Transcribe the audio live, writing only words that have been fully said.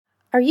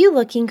Are you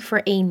looking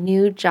for a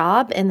new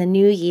job in the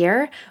new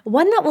year?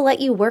 One that will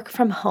let you work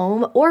from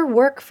home or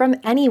work from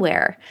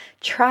anywhere?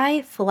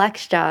 Try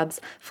FlexJobs.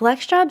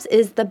 FlexJobs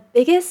is the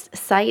biggest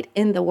site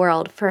in the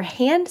world for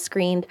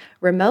hand-screened,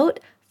 remote,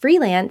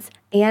 freelance,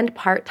 and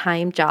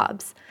part-time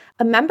jobs.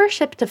 A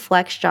membership to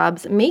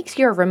FlexJobs makes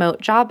your remote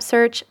job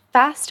search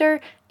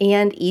faster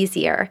and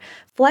easier.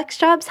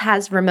 FlexJobs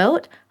has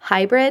remote,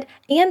 hybrid,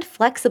 and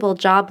flexible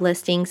job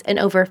listings in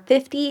over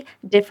 50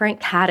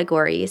 different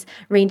categories,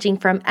 ranging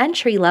from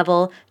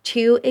entry-level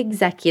to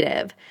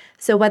executive.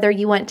 So whether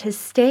you want to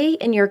stay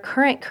in your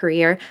current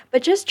career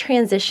but just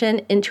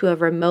transition into a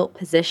remote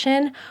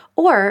position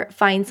or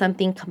find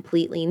something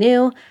completely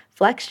new,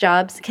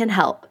 FlexJobs can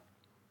help.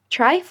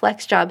 Try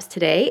FlexJobs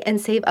today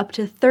and save up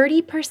to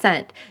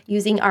 30%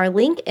 using our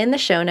link in the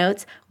show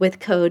notes with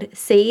code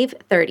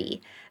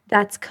SAVE30.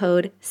 That's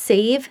code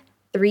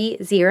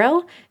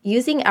SAVE30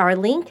 using our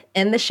link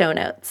in the show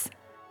notes.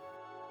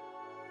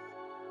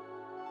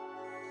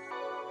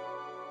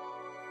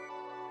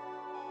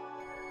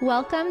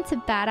 Welcome to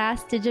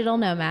Badass Digital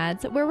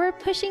Nomads, where we're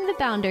pushing the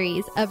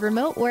boundaries of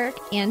remote work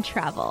and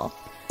travel,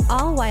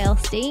 all while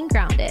staying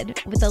grounded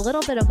with a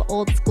little bit of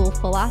old school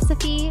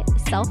philosophy,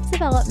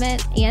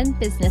 self-development, and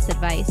business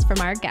advice from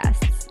our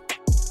guests.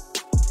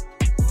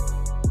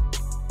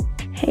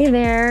 Hey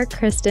there,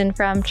 Kristen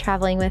from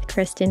Traveling with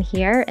Kristen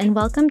here, and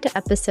welcome to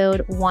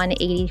episode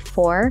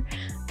 184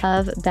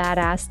 of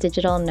Badass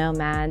Digital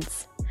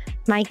Nomads.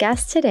 My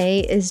guest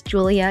today is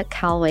Julia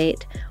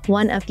Calwait,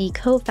 one of the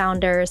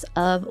co-founders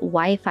of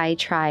Wi-Fi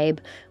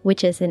Tribe,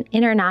 which is an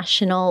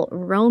international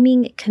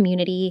roaming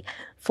community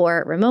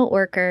for remote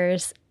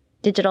workers,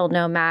 digital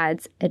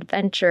nomads,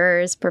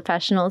 adventurers,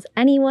 professionals,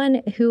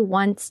 anyone who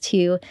wants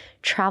to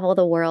travel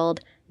the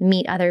world,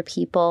 meet other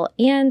people,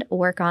 and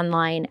work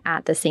online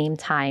at the same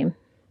time.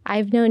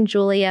 I've known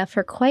Julia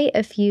for quite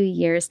a few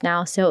years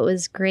now, so it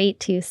was great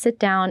to sit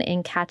down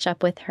and catch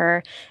up with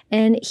her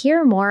and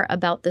hear more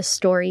about the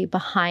story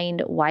behind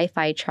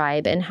Wi-Fi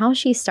Tribe and how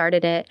she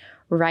started it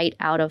right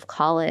out of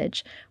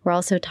college. We're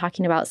also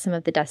talking about some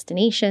of the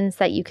destinations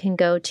that you can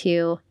go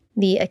to,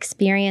 the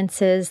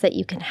experiences that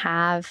you can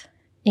have,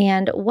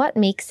 and what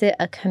makes it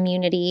a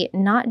community,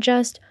 not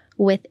just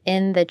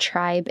within the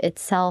tribe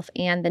itself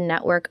and the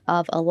network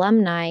of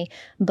alumni,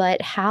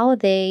 but how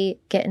they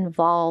get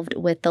involved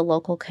with the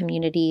local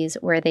communities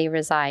where they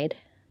reside.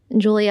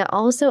 Julia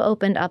also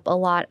opened up a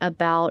lot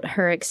about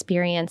her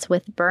experience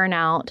with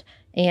burnout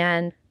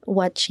and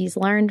what she's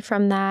learned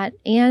from that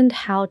and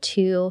how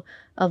to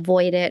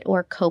avoid it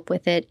or cope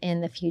with it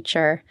in the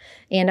future.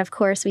 And of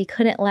course, we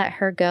couldn't let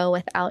her go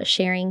without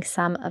sharing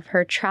some of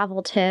her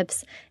travel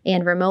tips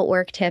and remote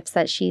work tips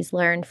that she's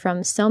learned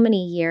from so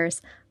many years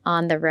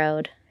on the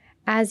road.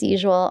 As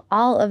usual,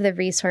 all of the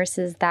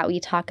resources that we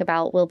talk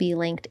about will be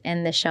linked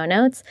in the show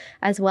notes,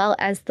 as well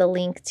as the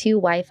link to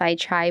Wi-Fi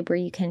Tribe where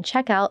you can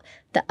check out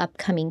the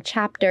upcoming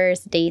chapters,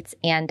 dates,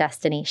 and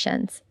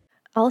destinations.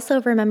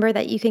 Also, remember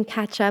that you can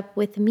catch up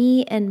with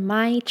me and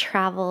my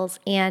travels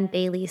and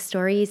daily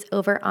stories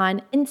over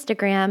on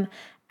Instagram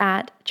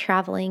at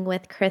Traveling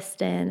with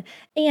Kristen.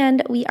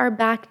 And we are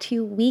back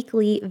to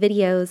weekly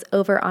videos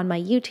over on my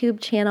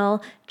YouTube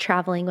channel,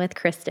 Traveling with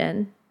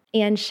Kristen.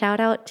 And shout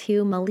out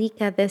to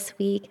Malika this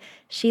week.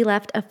 She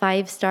left a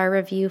 5-star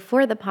review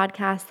for the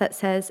podcast that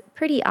says,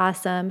 "Pretty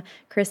awesome.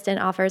 Kristen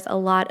offers a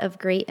lot of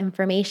great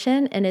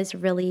information and is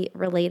really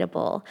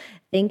relatable."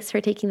 Thanks for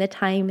taking the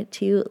time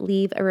to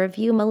leave a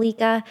review,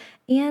 Malika,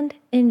 and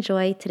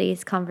enjoy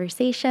today's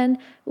conversation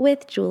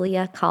with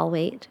Julia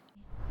Calwait.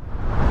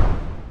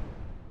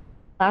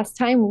 Last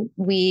time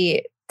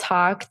we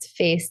talked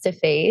face to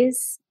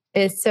face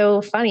is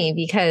so funny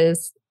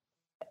because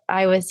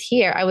I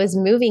was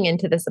moving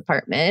into this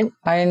apartment.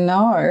 I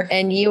know.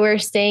 And you were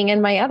staying in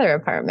my other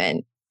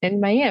apartment in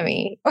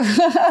Miami.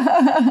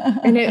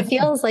 And it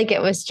feels like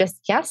it was just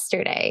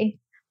yesterday,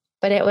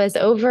 but it was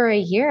over a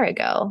year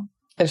ago.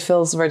 It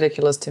feels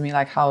ridiculous to me,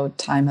 like how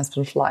time has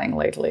been flying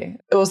lately.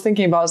 I was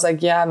thinking about, I was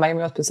like, yeah, Miami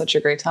must be such a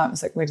great time.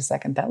 It's like, wait a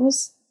second, that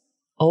was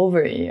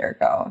over a year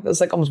ago. It was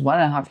like almost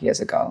 1.5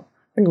 years ago.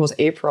 I think it was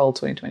April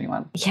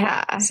 2021.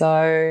 Yeah.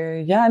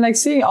 So yeah, and like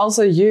seeing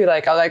also you,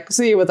 like I like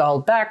see you with the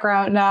whole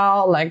background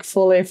now, like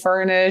fully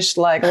furnished,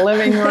 like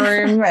living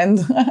room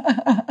and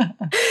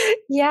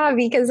yeah,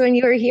 because when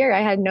you were here,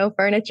 I had no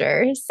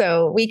furniture,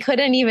 so we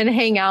couldn't even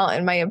hang out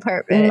in my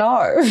apartment.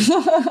 No,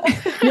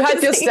 you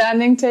had your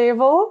standing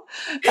table,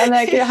 and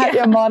like you had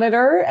your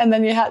monitor, and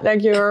then you had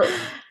like your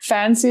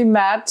fancy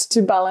mat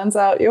to balance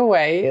out your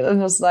weight, and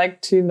just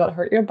like to not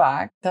hurt your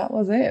back. That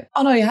was it.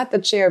 Oh no, you had the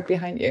chair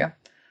behind you.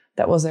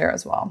 That was there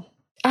as well.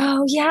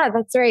 Oh, yeah,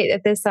 that's right.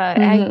 This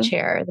egg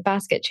chair, the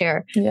basket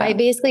chair. Yeah. I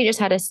basically just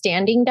had a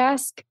standing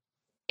desk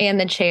and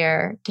the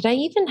chair. Did I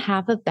even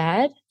have a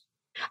bed?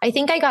 I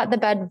think I got the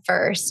bed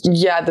first.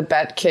 Yeah, the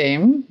bed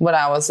came when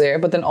I was there.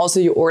 But then also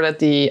you ordered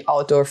the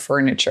outdoor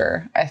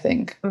furniture, I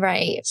think.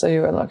 Right. So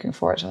you were looking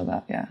forward to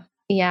that, yeah.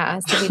 Yeah,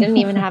 so we didn't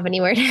even have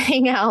anywhere to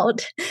hang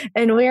out.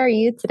 And where are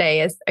you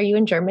today? Are you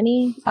in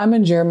Germany? I'm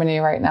in Germany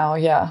right now,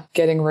 yeah.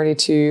 Getting ready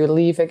to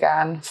leave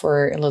again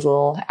for a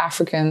little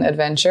African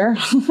adventure.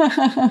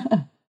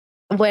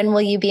 When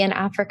will you be in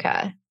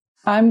Africa?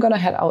 I'm going to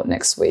head out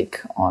next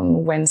week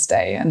on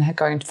Wednesday and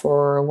going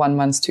for 1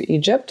 month to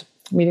Egypt,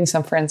 meeting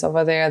some friends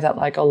over there that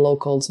like are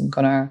locals. I'm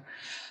going to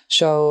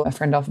show a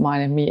friend of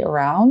mine and me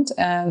around.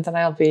 And then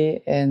I'll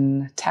be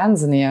in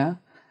Tanzania,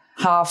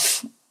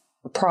 half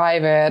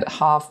private,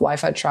 half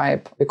Wi-Fi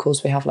tribe,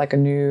 because we have like a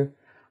new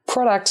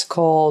product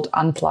called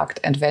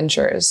Unplugged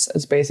Adventures.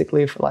 It's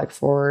basically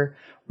for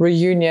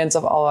reunions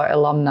of our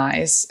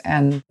alumni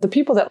and the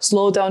people that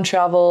slow down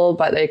travel,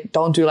 but they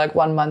don't do like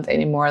 1 month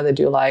anymore. They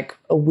do like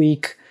a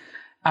week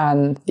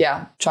and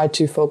try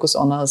to focus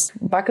on those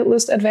bucket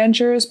list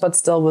adventures, but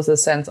still with a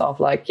sense of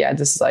like,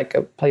 this is like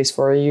a place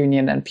for a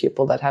reunion and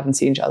people that haven't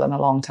seen each other in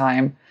a long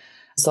time.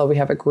 So we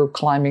have a group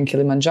climbing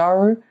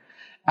Kilimanjaro.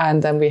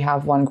 And then we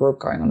have one group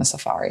going on a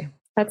safari.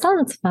 That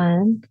sounds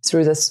fun.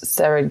 Through this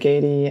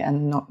Serengeti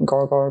and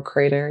Ngorongoro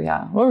crater.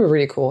 Yeah, it will be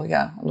really cool.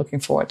 Yeah, I'm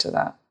looking forward to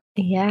that.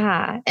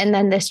 Yeah. And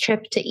then this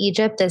trip to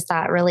Egypt, is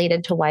that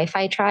related to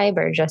Wi-Fi Tribe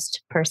or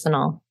just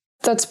personal?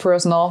 That's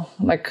personal,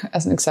 like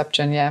as an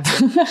exception, yeah.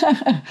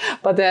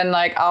 But then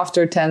like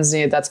after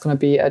Tanzania, that's going to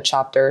be a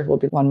chapter. It will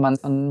be 1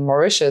 month on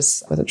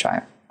Mauritius with a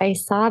tribe. I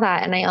saw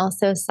that. And I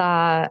also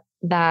saw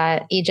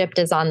that Egypt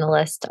is on the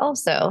list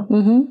also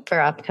for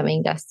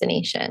upcoming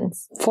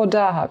destinations. For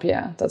Dahab,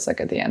 yeah. That's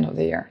like at the end of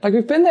the year. Like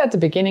we've been there at the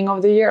beginning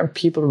of the year and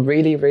people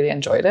really, really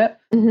enjoyed it.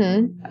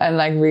 And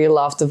like really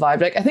loved the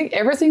vibe. Like I think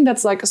everything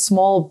that's like a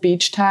small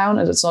beach town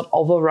and it's not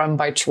overrun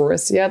by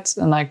tourists yet.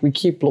 And like we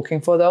keep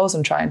looking for those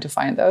and trying to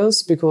find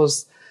those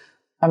because,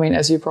 I mean,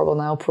 as you probably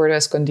know, Puerto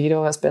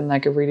Escondido has been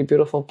like a really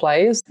beautiful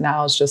place.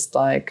 Now it's just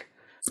like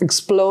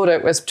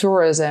exploded with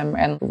tourism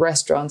and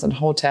restaurants and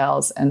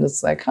hotels, and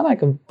it's like kind of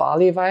like a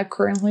Bali vibe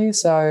currently.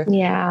 So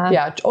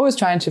always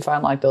trying to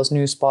find like those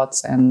new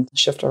spots and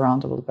shift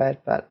around a little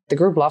bit. But the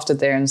group loved it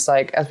there, and it's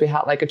like as we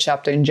had like a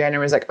chapter in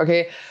January, it's like,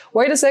 okay,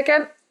 wait a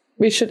second,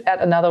 we should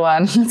add another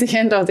one at the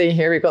end of the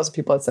year because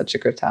people had such a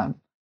good time.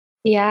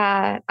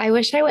 Yeah, I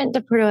wish I went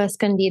to Puerto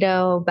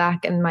Escondido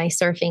back in my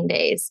surfing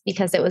days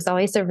because it was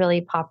always a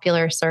really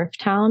popular surf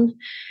town.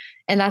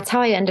 And that's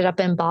how I ended up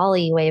in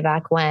Bali way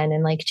back when,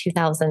 in like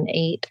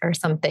 2008 or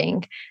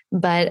something.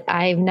 But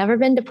I've never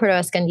been to Puerto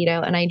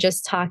Escondido. And I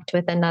just talked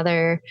with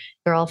another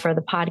girl for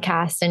the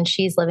podcast, and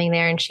she's living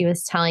there. And she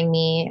was telling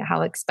me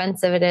how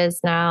expensive it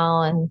is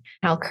now and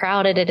how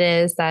crowded it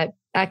is, that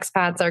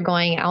expats are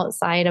going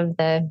outside of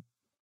the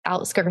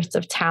outskirts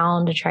of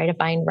town to try to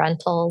find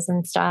rentals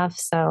and stuff.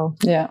 So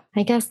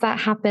I guess that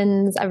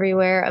happens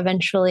everywhere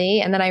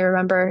eventually. And then I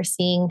remember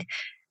seeing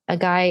a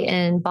guy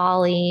in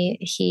Bali.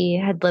 He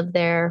had lived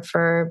there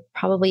for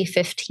probably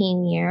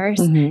 15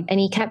 years and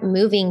he kept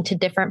moving to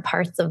different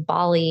parts of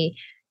Bali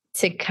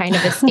to kind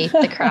of escape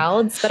the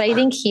crowds. But I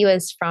think he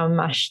was from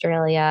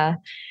Australia.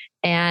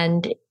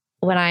 And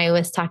when I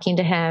was talking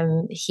to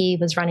him, he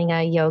was running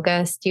a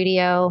yoga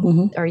studio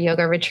or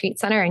yoga retreat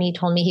center. And he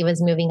told me he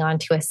was moving on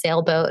to a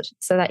sailboat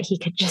so that he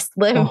could just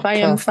live by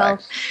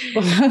himself.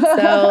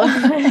 So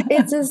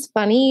it's this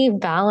funny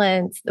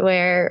balance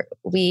where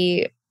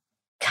we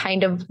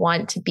kind of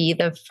want to be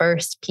the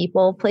first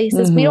people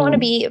places. We don't want to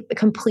be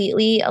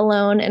completely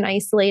alone and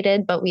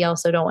isolated, but we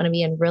also don't want to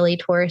be in really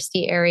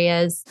touristy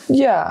areas.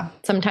 Yeah.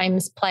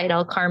 Sometimes Playa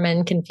del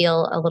Carmen can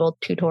feel a little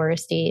too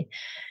touristy,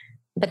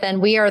 but then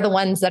we are the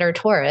ones that are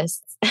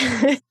tourists.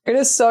 It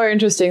is so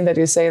interesting that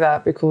you say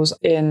that because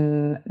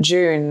in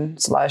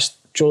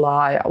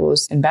June/July, I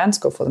was in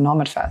Bansko for the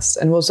Nomad Fest,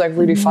 and it was like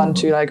really fun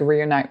to like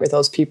reunite with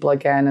those people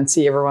again and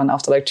see everyone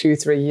after like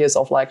 2-3 years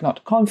of like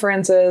not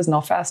conferences, no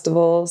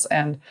festivals,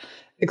 and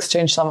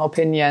exchange some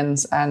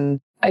opinions. And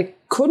I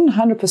couldn't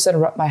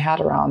 100% wrap my head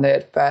around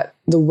it, but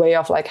the way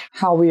of like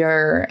how we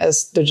are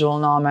as digital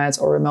nomads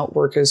or remote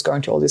workers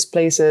going to all these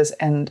places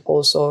and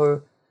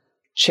also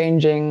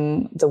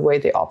changing the way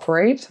they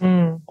operate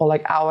or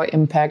like our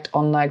impact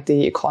on like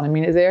the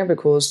economy there,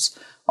 because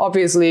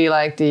obviously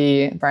like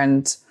the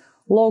brand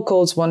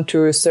locals want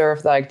to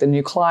serve like the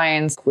new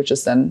clients, which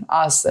is then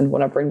us, and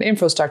want to bring the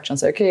infrastructure and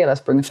say, okay,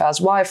 let's bring fast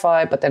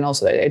Wi-Fi, but then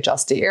also they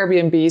adjust the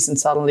Airbnbs and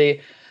suddenly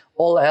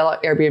all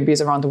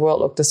Airbnbs around the world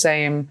look the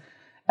same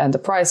and the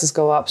prices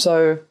go up.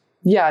 So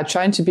yeah,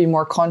 trying to be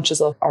more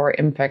conscious of our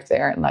impact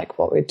there and like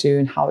what we do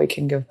and how we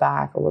can give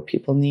back or what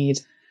people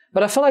need.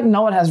 But I feel like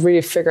no one has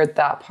really figured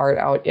that part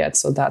out yet.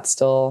 So that's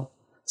still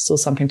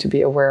something to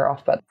be aware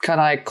of, but kind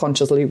of like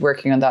consciously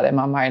working on that in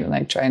my mind and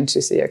like trying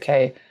to see,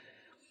 okay,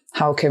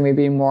 how can we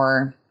be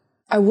more,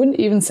 I wouldn't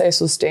even say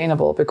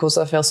sustainable, because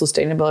I feel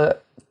sustainability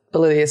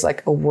is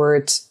like a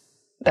word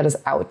that is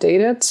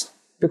outdated,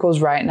 because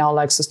right now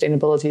like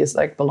sustainability is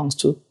like belongs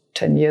to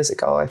 10 years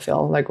ago. I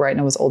feel like right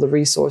now with all the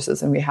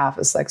resources and we have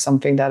is like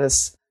something that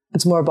is,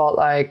 it's more about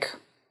like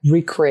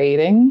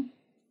recreating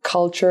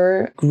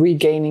culture,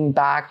 regaining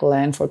back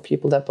land for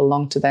people that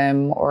belong to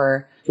them,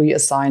 or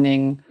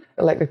reassigning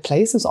like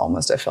places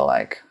almost, I feel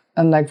like.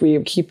 And like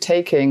we keep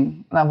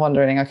taking, and I'm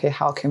wondering, okay,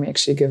 how can we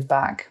actually give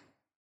back?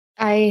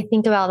 I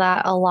think about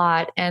that a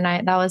lot. And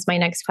that was my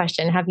next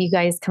question. Have you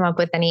guys come up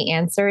with any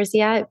answers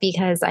yet?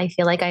 Because I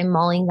feel like I'm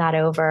mulling that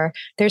over.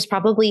 There's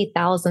probably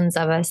thousands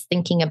of us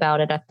thinking about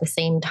it at the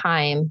same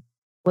time,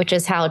 which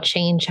is how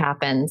change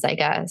happens, I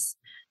guess.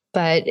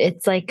 But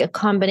it's like a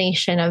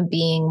combination of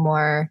being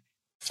more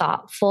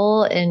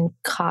thoughtful and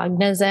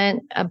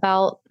cognizant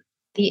about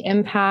the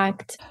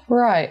impact.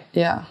 Right.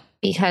 Yeah.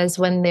 Because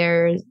when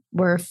there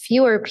were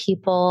fewer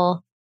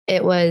people,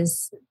 it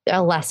was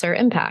a lesser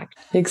impact.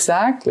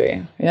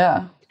 Exactly.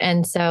 Yeah.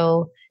 And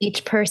so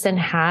each person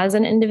has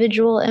an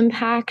individual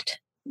impact,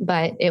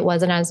 but it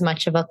wasn't as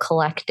much of a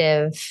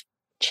collective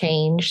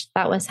change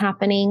that was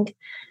happening.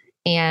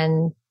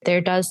 And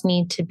there does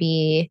need to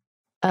be,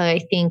 I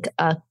think,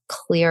 a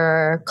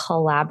clearer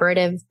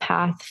collaborative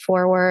path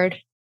forward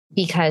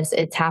because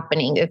it's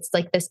happening. It's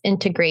like this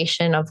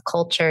integration of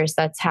cultures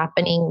that's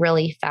happening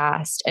really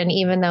fast. And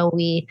even though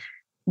we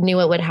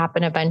knew it would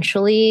happen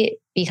eventually,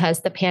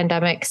 because the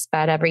pandemic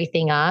sped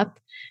everything up,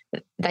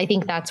 I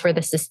think that's where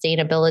the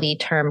sustainability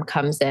term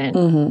comes in.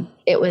 Mm-hmm.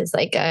 It was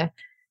like a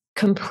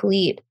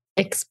complete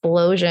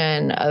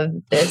explosion of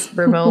this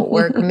remote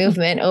work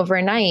movement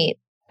overnight.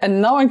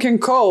 And no one can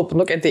cope.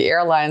 Look at the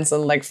airlines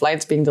and like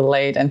flights being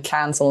delayed and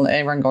canceled and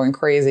everyone going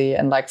crazy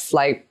and like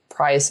flight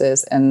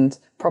prices and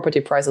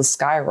property prices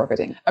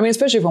skyrocketing. I mean,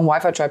 especially from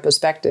Wi-Fi Tribe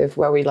perspective,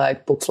 where we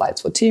like book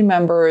flights for team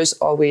members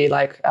or we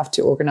like have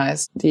to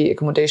organize the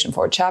accommodation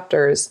for our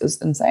chapters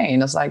is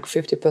insane. It's like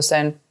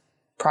 50%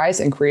 price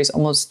increase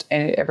almost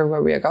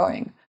everywhere we are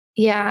going.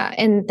 Yeah.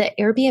 And the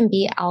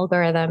Airbnb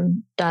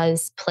algorithm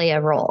does play a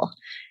role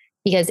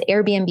because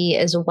Airbnb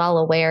is well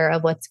aware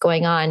of what's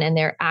going on and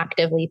they're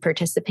actively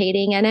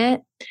participating in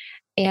it.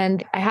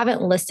 And I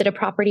haven't listed a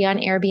property on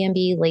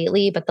Airbnb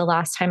lately, but the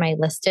last time I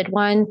listed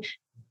one,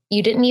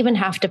 you didn't even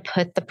have to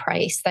put the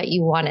price that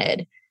you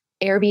wanted.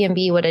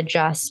 Airbnb would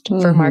adjust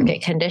for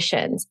market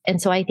conditions.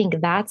 And so I think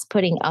that's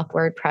putting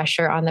upward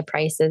pressure on the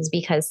prices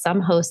because some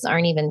hosts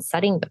aren't even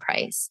setting the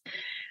price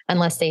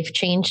unless they've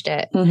changed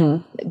it.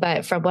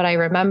 But from what I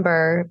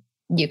remember,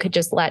 you could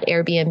just let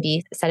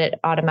Airbnb set it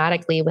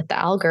automatically with the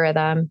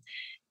algorithm.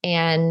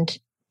 And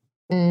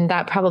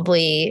that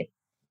probably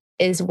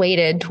is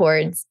weighted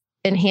towards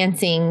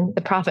enhancing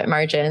the profit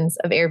margins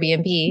of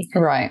Airbnb,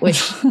 right?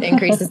 Which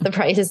increases the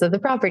prices of the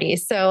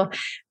properties. So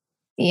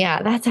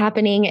yeah, that's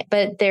happening,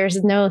 but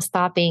there's no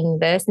stopping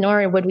this,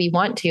 nor would we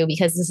want to,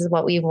 because this is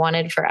what we've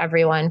wanted for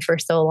everyone for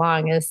so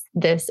long, is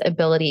this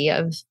ability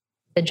of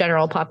the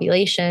general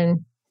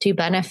population to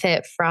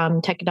benefit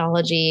from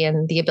technology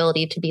and the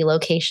ability to be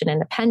location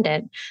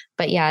independent.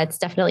 But yeah, it's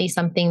definitely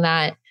something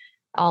that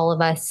all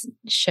of us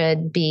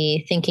should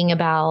be thinking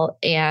about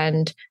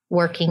and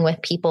working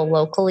with people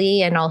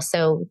locally, and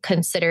also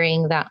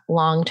considering that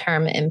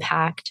long-term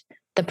impact,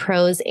 the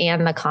pros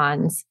and the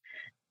cons,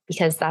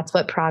 because that's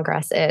what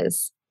progress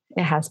is.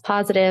 It has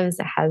positives,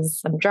 it has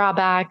some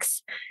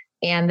drawbacks,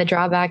 and the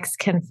drawbacks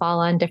can fall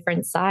on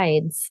different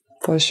sides.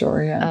 For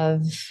sure, yeah.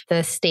 Of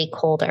the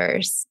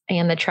stakeholders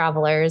and the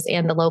travelers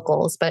and the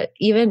locals. But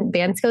even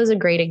Bansko is a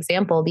great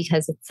example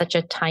because it's such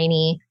a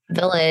tiny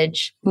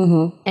village.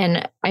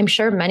 And I'm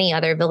sure many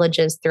other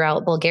villages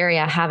throughout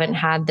Bulgaria haven't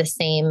had the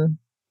same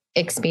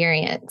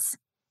experience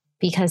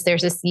because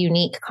there's this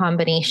unique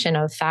combination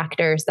of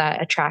factors that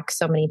attract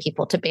so many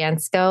people to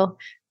Bansko,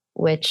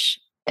 which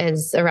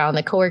is around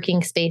the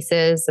co-working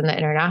spaces and the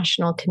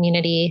international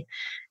community.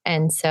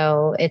 And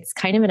so it's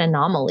kind of an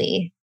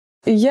anomaly.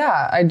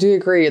 Yeah, I do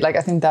agree. Like,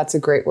 I think that's a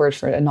great word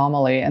for it,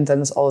 anomaly. And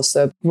then it's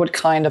also, what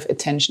kind of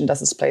attention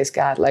does this place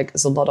get? Like,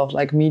 there's a lot of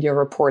like media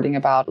reporting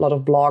about, a lot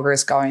of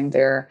bloggers going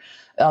there,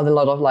 a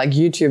lot of like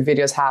YouTube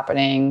videos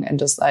happening, and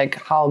just like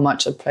how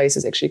much a place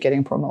is actually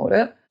getting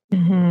promoted.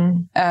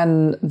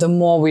 And the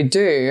more we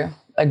do,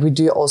 like, we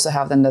do also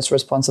have then this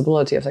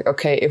responsibility of like,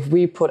 okay, if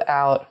we put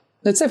out,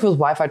 let's say for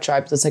Wi-Fi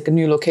Tribe, there's like a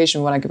new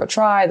location we want to give a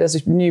try. There's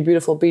a new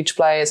beautiful beach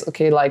place.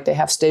 Okay, like they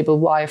have stable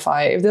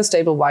Wi-Fi. If there's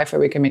stable Wi-Fi,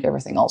 we can make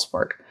everything else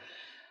work.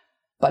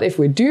 But if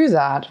we do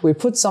that, we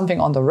put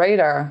something on the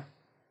radar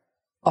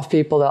of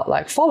people that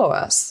like follow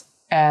us.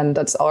 And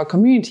that's our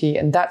community.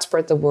 And that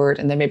spread the word.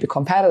 And then maybe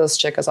competitors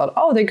check us out.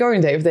 Oh, they're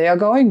going there. If they are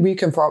going, we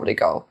can probably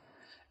go.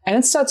 And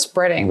it starts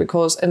spreading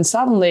and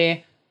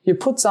suddenly you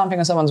put something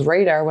on someone's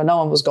radar where no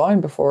one was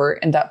going before.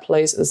 And that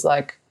place is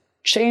like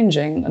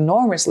changing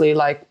enormously,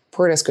 like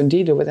Puerto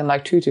Escondido within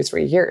like 2 to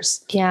 3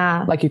 years.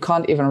 Yeah. Like you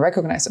can't even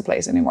recognize the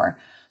place anymore.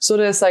 So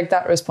there's like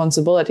that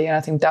responsibility. And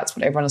I think that's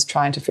what everyone is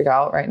trying to figure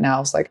out right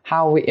now. It's like,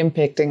 how are we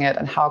impacting it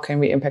and how can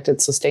we impact it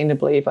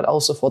sustainably, but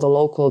also for the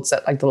locals,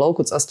 that like the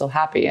locals are still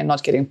happy and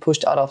not getting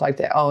pushed out of like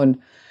their own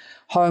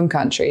home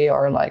country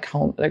or like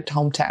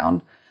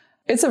hometown.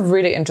 It's a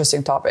really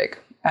interesting topic.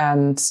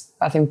 And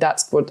I think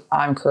that's what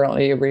I'm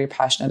currently really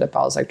passionate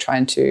about, is like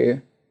trying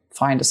to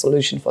find a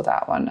solution for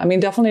that one. I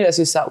mean, definitely as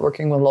you start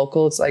working with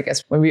locals, like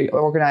as when we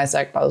organize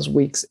like those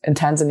weeks in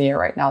Tanzania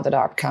right now that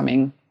are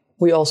upcoming,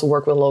 we also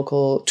work with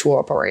local tour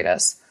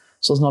operators.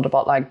 So it's not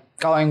about like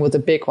going with the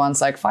big ones,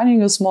 like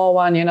finding a small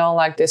one,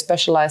 like they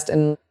specialized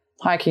in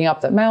hiking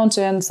up that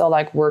mountain. So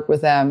like work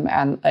with them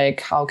and like,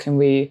 how can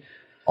we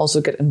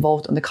also get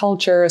involved in the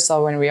culture?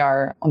 So when we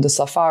are on the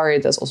safari,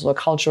 there's also a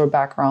cultural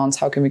backgrounds.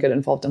 How can we get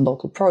involved in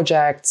local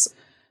projects?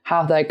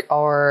 Have like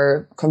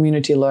our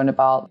community learn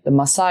about the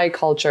Maasai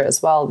culture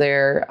as well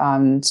there,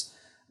 and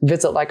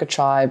visit like a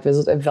tribe,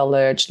 visit a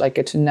village, like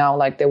get to know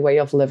like their way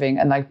of living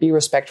and like be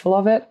respectful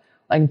of it,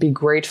 like be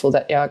grateful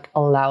that you're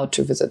allowed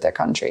to visit their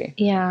country.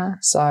 Yeah.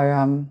 So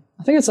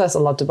I think it has a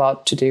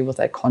lot to do with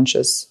like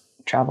conscious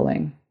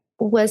traveling.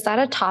 Was that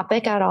a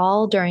topic at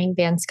all during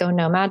Vansco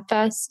Nomad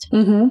Fest?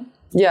 Mm-hmm.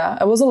 Yeah,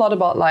 it was a lot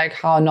about like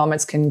how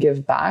nomads can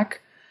give back,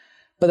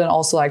 but then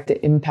also like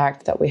the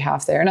impact that we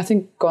have there. And I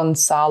think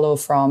Gonzalo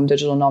from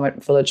Digital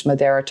Nomad Village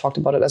Madeira talked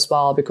about it as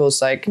well,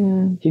 because like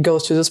he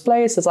goes to this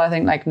place that's I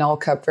think like now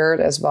Cape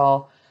Verde as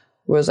well,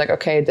 where it's like,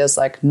 okay, there's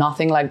like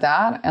nothing like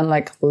that. And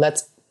like,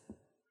 let's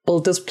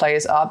build this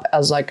place up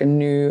as like a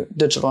new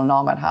digital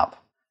nomad hub.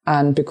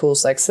 And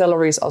because like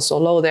salaries are so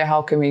low there,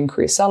 how can we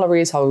increase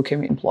salaries? How can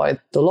we employ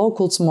the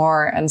locals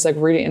more? And it's like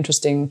really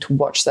interesting to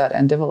watch that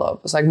and develop.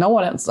 It's like no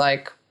one else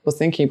like was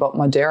thinking about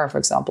Madeira, for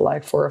example,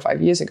 like 4 or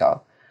 5 years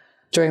ago.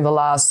 During the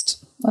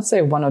last, let's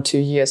say 1 or 2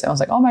 years, I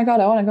was like, oh my God,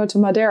 I want to go to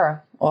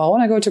Madeira, or I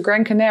want to go to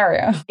Gran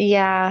Canaria.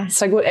 Yeah.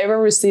 It's like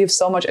whatever receives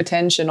so much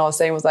attention, or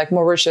same with like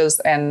Mauritius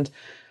and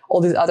all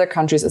these other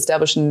countries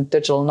establishing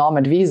digital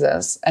nomad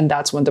visas. And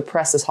that's when the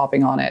press is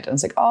hopping on it. And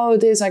it's like, oh,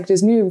 there's like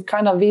this new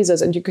kind of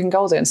visas and you can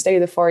go there and stay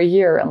there for a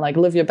year and like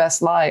live your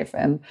best life.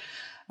 And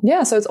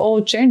yeah, so it's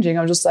all changing.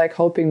 I'm just like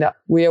hoping that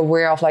we're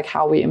aware of like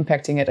how we're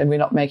impacting it and we're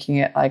not making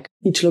it like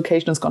each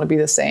location is going to be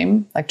the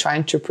same, like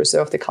trying to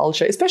preserve the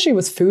culture, especially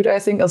with food. I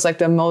think is like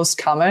the most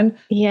common.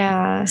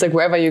 Yeah. It's like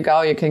wherever you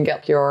go, you can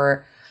get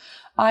your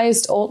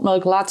iced oat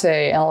milk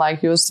latte and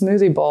like your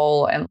smoothie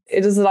bowl. And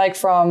it is like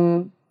for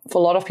a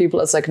lot of people,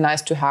 it's like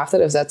nice to have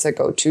that if that's a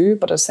go-to,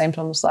 but at the same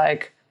time, it's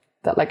like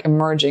that like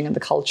emerging in the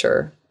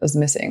culture is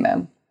missing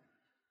then.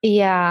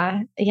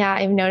 Yeah. Yeah.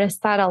 I've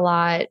noticed that a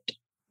lot.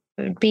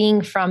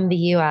 Being from the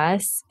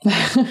US,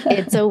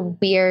 it's a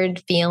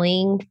weird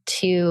feeling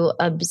to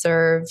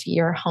observe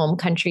your home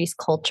country's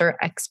culture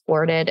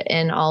exported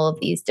in all of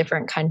these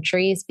different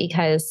countries,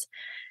 because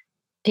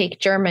take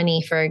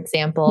Germany, for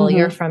example,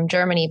 you're from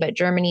Germany, but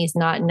Germany's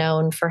not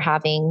known for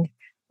having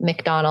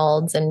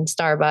McDonald's and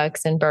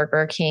Starbucks and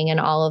Burger King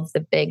and all of the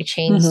big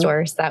chain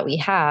stores that we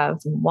have,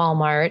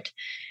 Walmart.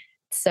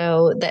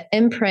 So the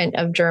imprint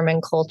of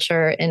German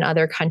culture in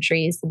other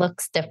countries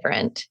looks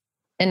different.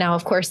 And now,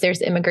 of course,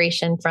 there's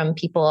immigration from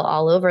people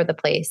all over the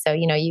place. So,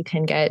 you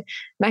can get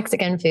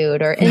Mexican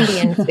food or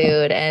Indian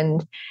food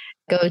and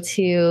go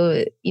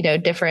to,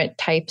 different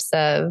types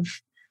of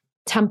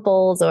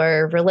temples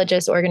or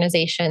religious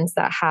organizations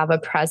that have a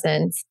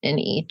presence in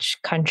each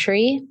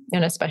country,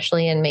 and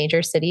especially in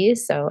major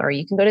cities. So, or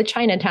you can go to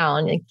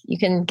Chinatown, you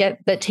can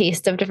get the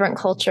taste of different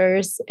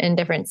cultures in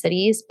different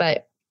cities.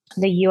 But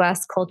the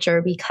US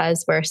culture,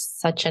 because we're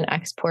such an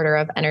exporter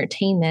of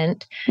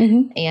entertainment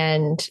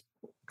and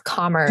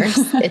commerce,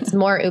 it's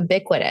more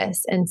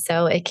ubiquitous. And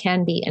so it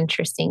can be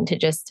interesting to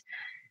just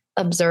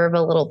observe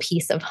a little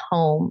piece of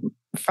home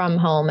from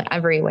home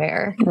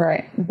everywhere.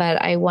 Right.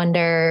 But I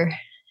wonder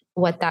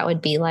what that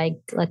would be like.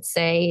 Let's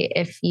say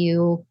if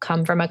you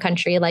come from a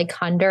country like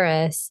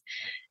Honduras,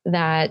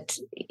 that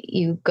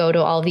you go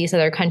to all these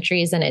other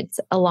countries and it's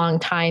a long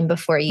time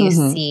before you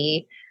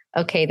see,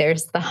 okay,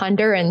 there's the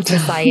Honduran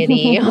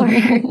society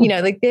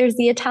or, like there's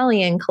the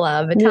Italian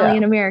club,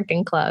 Italian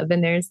American club,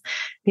 and there's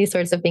these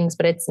sorts of things,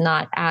 but it's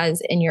not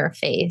as in your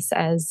face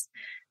as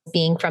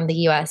being from the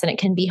US. And it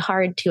can be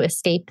hard to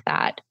escape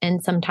that.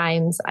 And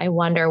sometimes I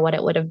wonder what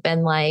it would have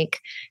been like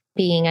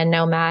being a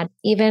nomad,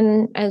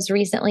 even as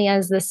recently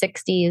as the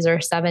 60s or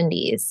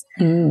 70s.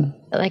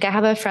 Like I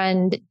have a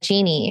friend,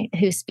 Jeannie,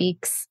 who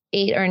speaks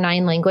 8 or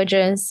 9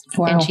 languages,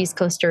 and she's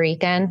Costa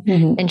Rican,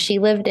 and she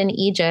lived in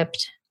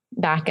Egypt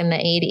back in the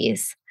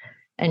 80s.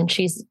 And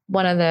she's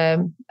one of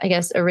the, I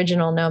guess,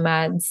 original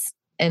nomads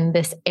in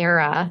this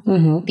era,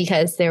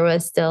 because there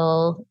was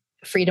still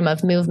freedom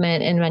of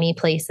movement in many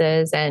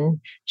places. And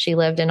she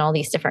lived in all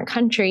these different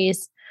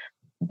countries,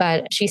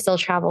 but she still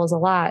travels a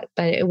lot.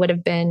 But it would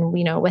have been,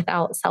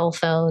 without cell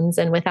phones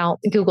and without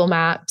Google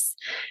Maps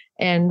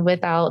and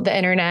without the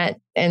internet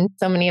and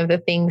so many of the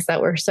things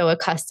that we're so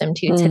accustomed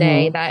to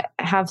today that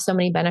have so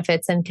many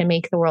benefits and can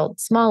make the world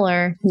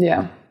smaller.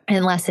 Yeah.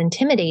 And less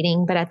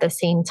intimidating, but at the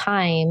same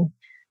time,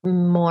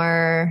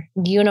 more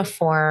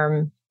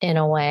uniform in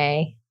a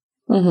way.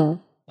 I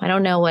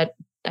don't know what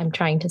I'm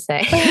trying to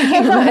say,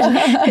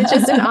 but it's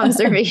just an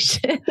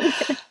observation.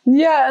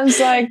 Yeah, it's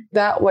like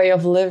that way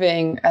of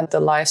living and the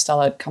lifestyle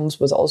that comes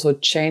with also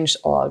changed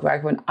a lot.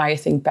 Like when I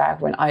think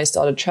back, when I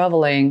started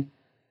traveling,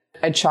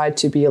 I tried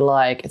to be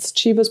like, it's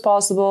cheap as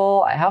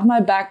possible. I have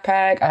my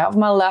backpack, I have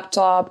my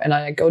laptop, and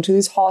I go to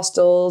these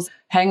hostels,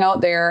 hang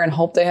out there and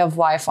hope they have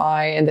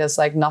Wi-Fi. And there's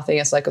like nothing.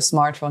 It's like a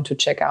smartphone to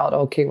check out,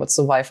 okay, what's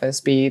the Wi-Fi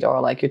speed?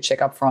 Or like you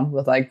check up front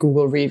with like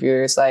Google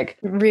reviews, like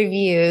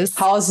reviews.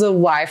 How's the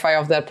Wi-Fi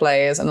of that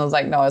place? And I was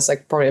like, no, it's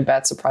like probably a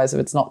bad surprise if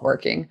it's not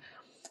working.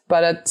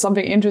 But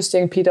something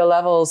interesting, Peter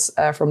Levels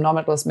from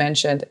Nomadless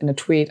mentioned in a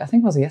tweet, I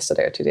think it was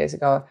yesterday or 2 days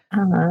ago,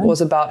 was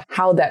about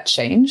how that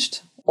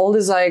changed. All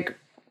these like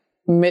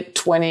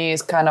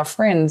mid-20s kind of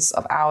friends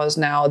of ours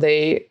now,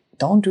 they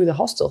don't do the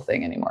hostel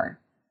thing anymore.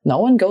 No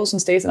one goes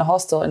and stays in a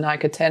hostel in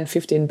like a 10,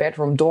 15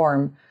 bedroom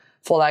dorm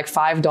for like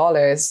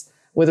 $5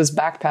 with his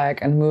backpack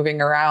and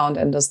moving around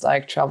and just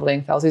like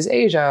traveling Southeast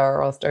Asia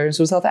or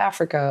to South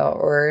Africa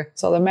or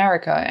South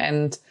America.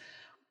 And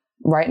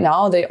right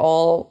now they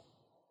all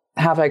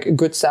have like a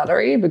good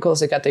salary because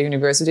they got their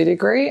university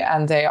degree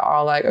and they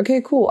are like,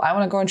 okay, cool. I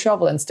want to go and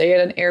travel and stay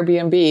at an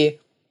Airbnb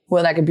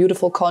with like a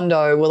beautiful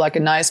condo with like a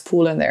nice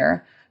pool in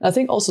there. And I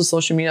think also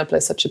social media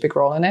plays such a big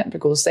role in it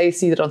because they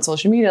see that on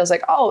social media. It's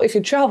like, oh, if you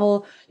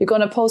travel, you're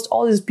going to post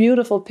all these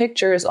beautiful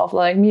pictures of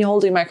like me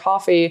holding my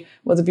coffee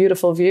with a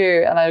beautiful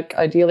view and like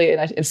ideally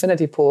an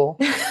infinity pool.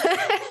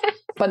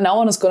 But no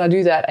one is going to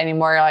do that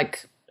anymore,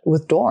 like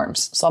with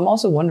dorms. So I'm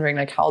also wondering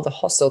like how the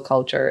hostel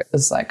culture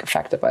is like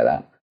affected by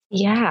that.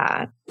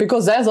 Yeah.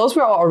 Because those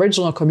were our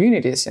original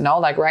communities, you know,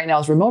 like right now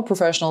as remote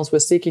professionals, we're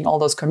seeking all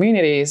those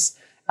communities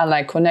and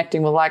like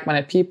connecting with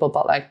like-minded people.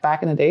 But like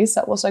back in the days,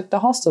 that was like the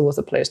hostel was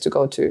the place to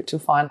go to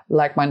find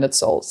like-minded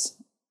souls.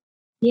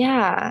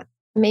 Yeah.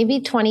 Maybe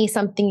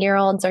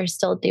 20-something-year-olds are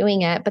still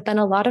doing it, but then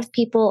a lot of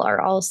people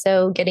are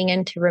also getting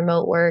into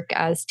remote work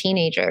as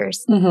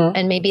teenagers.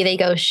 And maybe they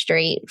go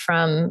straight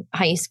from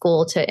high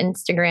school to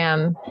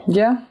Instagram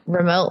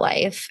remote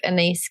life and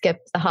they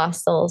skip the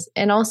hostels.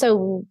 And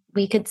also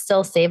we could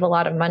still save a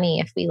lot of money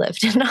if we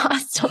lived in a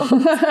hostel.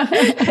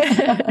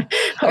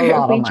 Or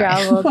if we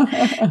traveled.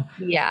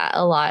 Yeah,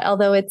 a lot.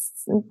 Although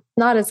it's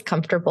not as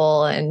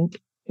comfortable. And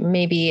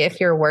maybe if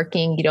you're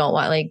working, you don't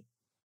want like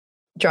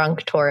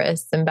drunk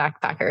tourists and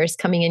backpackers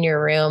coming in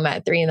your room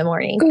at 3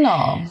 a.m.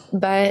 No.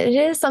 But it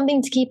is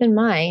something to keep in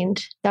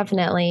mind.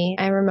 Definitely.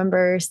 I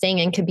remember staying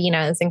in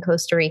cabinas in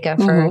Costa Rica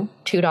for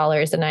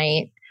 $2 a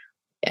night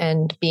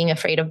and being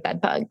afraid of bed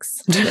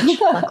bugs,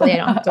 which luckily I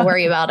don't have to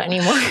worry about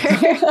anymore.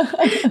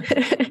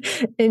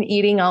 And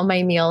eating all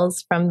my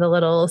meals from the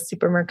little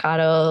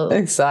supermercado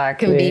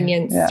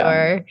convenience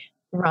store,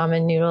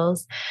 ramen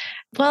noodles.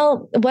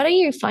 Well, what are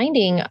you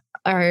finding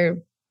are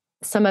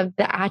some of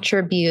the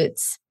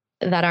attributes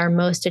that are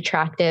most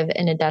attractive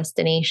in a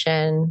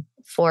destination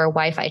for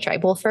Wi-Fi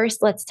Tribe? Well,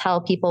 first, let's tell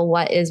people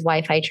what is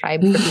Wi-Fi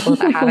Tribe for people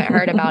that haven't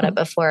heard about it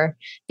before,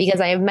 because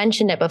I have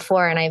mentioned it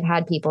before and I've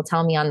had people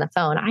tell me on the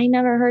phone, I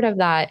never heard of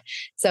that.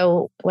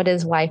 So what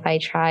is Wi-Fi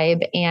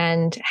Tribe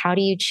and how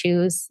do you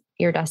choose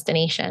your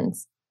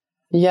destinations?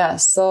 Yeah,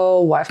 so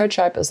Wi-Fi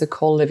Tribe is a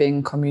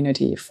co-living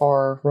community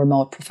for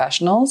remote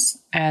professionals.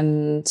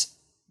 And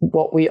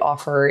what we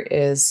offer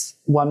is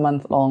 1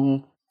 month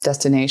long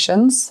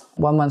destinations,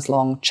 1 month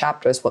long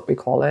chapters, what we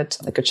call it.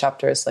 Like a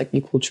chapter is like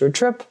equal to a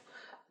trip.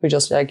 We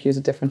just like use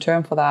a different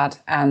term for that.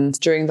 And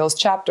during those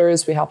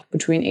chapters, we have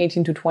between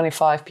 18 to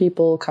 25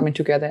 people coming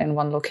together in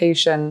one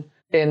location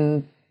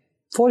in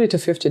 40 to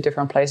 50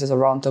 different places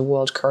around the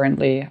world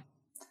currently.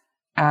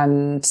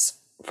 And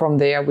from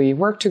there, we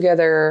work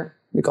together.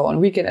 We go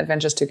on weekend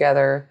adventures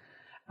together.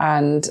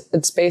 And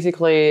it's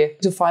basically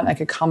to find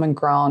like a common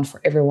ground for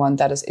everyone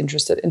that is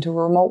interested into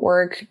remote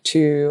work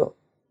to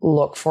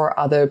look for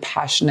other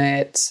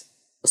passionate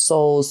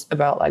souls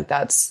about like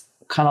that's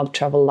kind of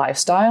travel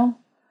lifestyle,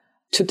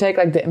 to take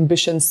like the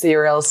ambition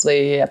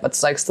seriously, but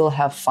like still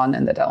have fun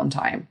in the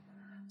downtime.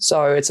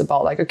 So it's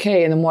about like,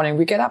 okay, in the morning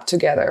we get up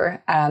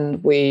together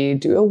and we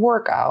do a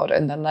workout.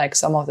 And then like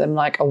some of them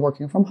like are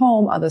working from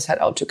home, others head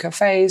out to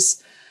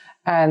cafes.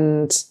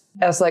 And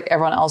as like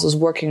everyone else is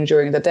working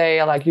during the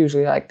day, like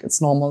usually like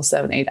it's normal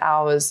 7-8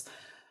 hours.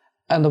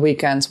 On the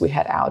weekends, we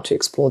head out to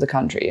explore the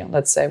country.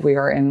 Let's say we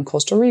are in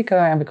Costa Rica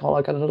and we call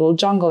like a little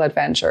jungle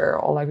adventure,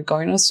 or like we're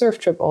going on a surf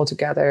trip all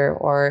together.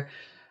 Or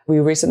we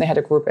recently had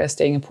a group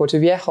staying in Puerto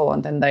Viejo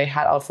and then they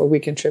head out for a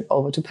weekend trip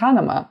over to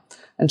Panama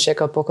and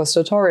check out Bocas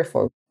del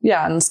Toro.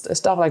 Yeah, and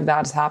stuff like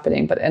that is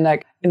happening. But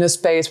in a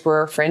space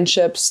where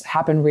friendships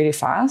happen really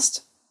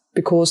fast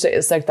because there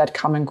is like that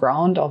common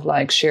ground of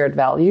like shared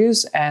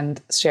values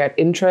and shared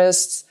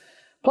interests.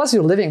 Plus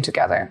you're living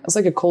together. It's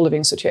like a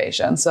co-living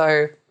situation.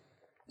 So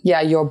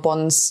yeah, your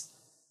bonds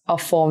are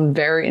formed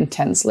very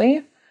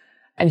intensely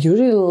and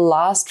usually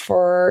last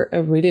for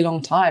a really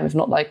long time, if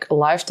not like a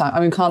lifetime. I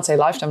mean, can't say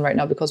lifetime right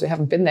now because we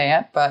haven't been there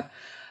yet, but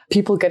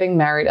people getting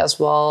married as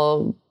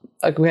well.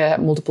 Like we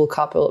had multiple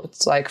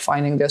couples like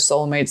finding their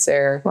soulmates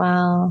there.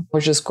 Wow.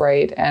 Which is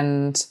great.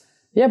 And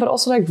yeah, but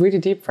also like really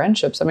deep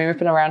friendships. I mean, we've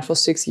been around for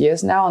 6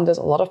 years now and there's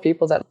a lot of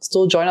people that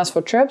still join us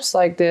for trips.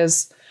 Like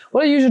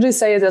what I usually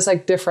say is there's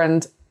like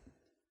different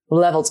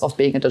levels of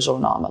being a digital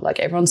nomad. Like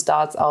everyone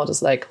starts out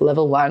as like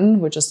level 1,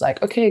 which is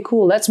like, okay,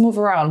 cool, let's move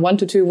around 1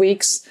 to 2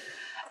 weeks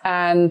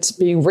and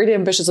being really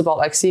ambitious about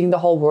like seeing the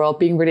whole world,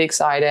 being really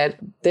excited.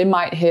 They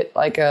might hit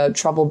like a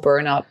trouble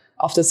burnout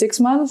after 6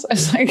 months.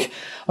 It's like,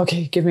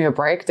 okay, give me a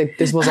break.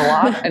 This was a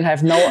lot and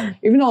have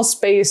no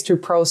space to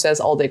process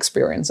all the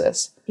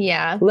experiences.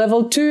 Yeah.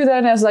 Level 2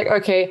 then is like,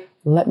 okay,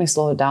 let me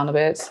slow it down a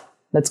bit.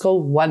 Let's go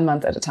 1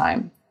 month at a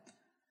time.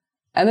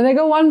 And then they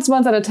go 1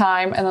 month at a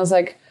time. And I was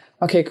like,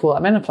 okay, cool.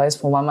 I'm in a place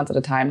for 1 month at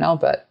a time now,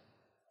 but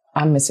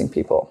I'm missing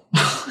people.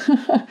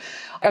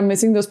 I'm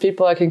missing those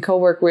people I can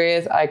co-work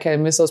with. I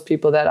can miss those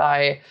people that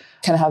I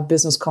can have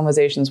business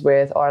conversations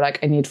with, or like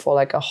I need for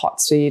like a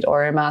hot seat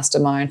or a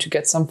mastermind to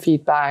get some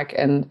feedback.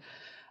 And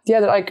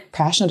yeah, they're like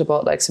passionate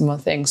about like similar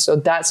things. So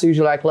that's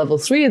usually like level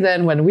 3.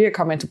 Then when we are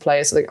coming to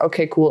place, like,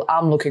 okay, cool.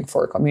 I'm looking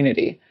for a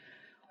community.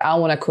 I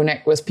want to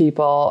connect with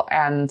people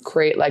and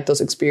create like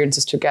those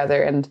experiences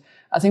together. And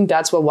I think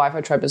that's where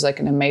Wi-Fi Tribe is like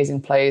an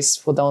amazing place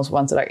for those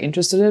ones that are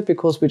interested in it,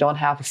 because we don't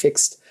have a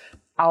fixed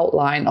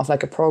outline of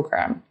like a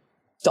program.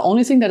 The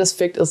only thing that is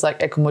fixed is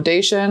like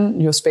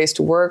accommodation, your space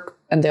to work,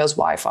 and there's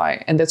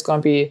Wi-Fi. And there's going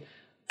to be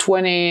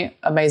 20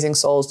 amazing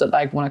souls that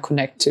like want to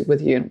connect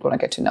with you and want to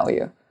get to know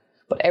you.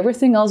 But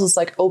everything else is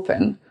like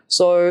open.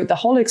 So the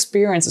whole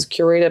experience is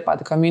curated by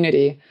the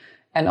community.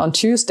 And on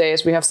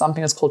Tuesdays, we have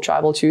something that's called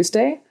Tribal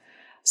Tuesday.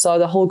 So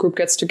the whole group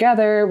gets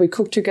together, we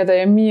cook together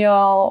a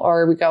meal,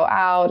 or we go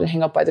out and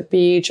hang out by the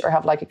beach or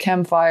have like a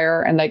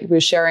campfire. And like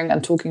we're sharing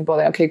and talking about,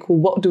 like, okay, cool,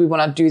 what do we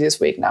want to do this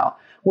week now?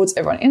 What's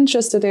everyone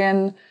interested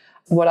in?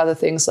 What are the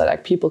things that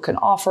like people can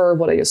offer?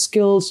 What are your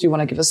skills? Do you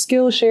want to give a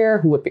skill share?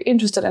 Who would be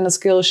interested in a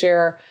skill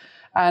share?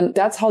 And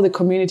that's how the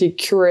community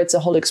curates the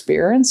whole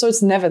experience. So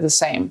it's never the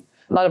same.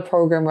 Not a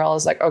program where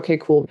it's like, okay,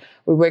 cool.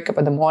 We wake up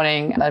in the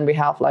morning and then we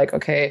have like,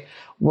 okay,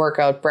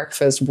 workout,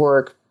 breakfast,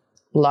 work,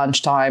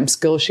 lunchtime,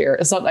 skill share.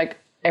 It's not like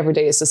every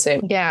day is the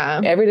same.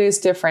 Yeah. Every day is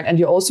different. And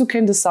you also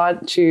can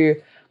decide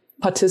to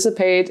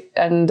participate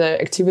in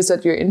the activities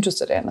that you're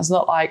interested in. It's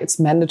not like it's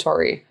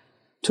mandatory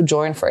to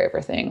join for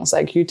everything. It's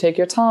like you take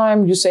your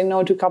time, you say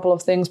no to a couple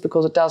of things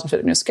because it doesn't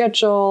fit in your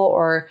schedule,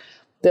 or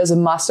there's a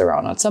must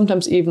around it.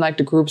 Sometimes even like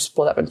the groups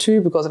split up in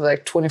 2 because of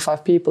like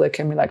 25 people. It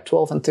can be like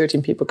 12 and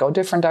 13 people go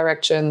different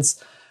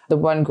directions. The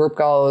one group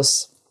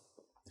goes,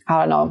 I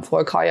don't know,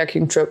 for a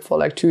kayaking trip for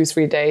like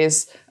 2-3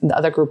 days, and the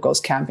other group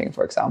goes camping,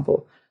 for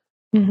example.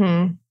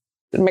 Mm-hmm.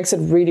 It makes it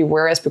really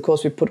worse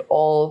because we put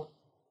all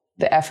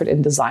the effort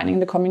in designing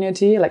the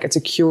community. Like it's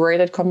a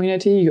curated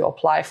community. You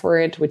apply for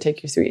it. We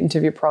take you through the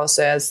interview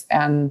process,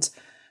 and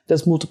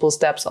there's multiple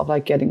steps of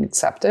like getting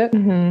accepted.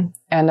 Mm-hmm.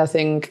 And I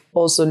think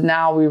also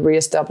now we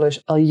reestablish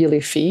a yearly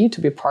fee to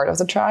be part of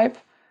the tribe,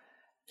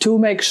 to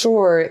make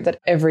sure that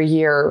every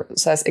year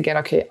says again,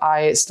 okay,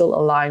 I still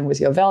align with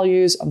your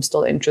values. I'm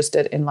still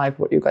interested in like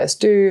what you guys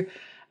do,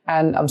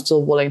 and I'm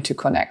still willing to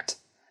connect.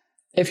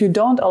 If you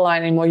don't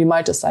align anymore, you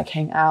might just like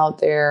hang out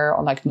there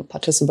or like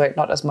participate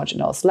not as much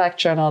in our Slack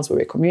channels where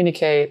we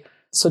communicate.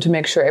 So to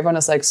make sure everyone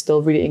is like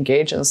still really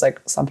engaged and it's like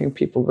something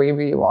people really,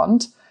 really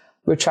want,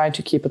 we're trying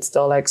to keep it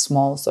still like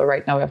small. So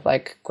right now we have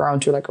like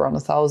grown to like around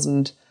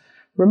 1,000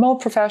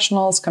 remote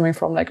professionals coming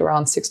from like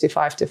around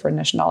 65 different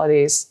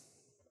nationalities,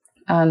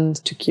 and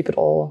to keep it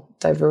all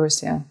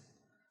diverse. Yeah.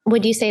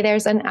 Would you say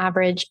there's an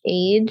average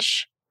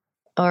age,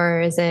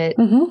 or is it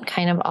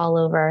kind of all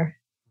over?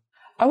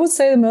 I would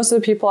say that most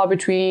of the people are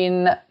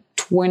between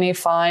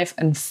 25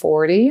 and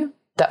 40.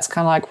 That's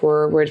kind of like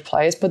where it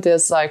plays. But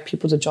there's like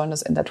people that join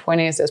us in their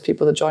 20s. There's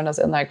people that join us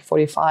in like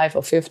 45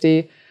 or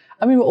 50.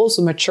 I mean, we're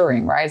also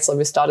maturing, right? So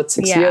we started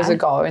 6 years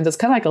ago. And it's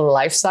kind of like a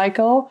life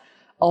cycle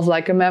of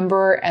like a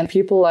member, and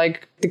people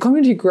like the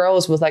community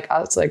grows with like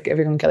us, like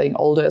everyone getting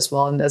older as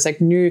well. And there's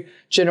like new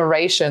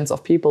generations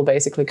of people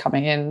basically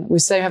coming in. We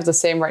have the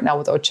same right now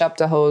with our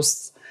chapter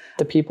hosts,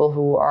 the people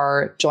who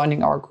are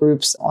joining our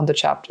groups on the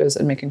chapters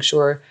and making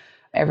sure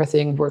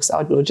everything works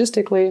out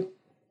logistically.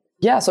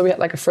 Yeah, so we had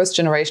like a first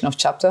generation of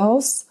chapter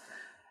hosts,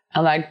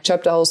 and like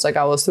chapter hosts, like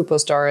our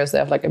superstars, they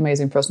have like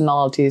amazing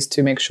personalities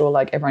to make sure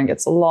like everyone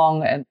gets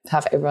along and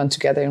have everyone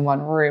together in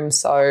one room.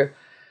 So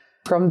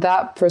from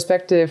that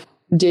perspective,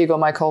 Diego,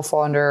 my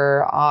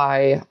co-founder,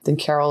 I think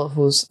Carol,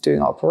 who's doing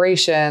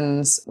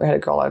operations, we had a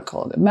girl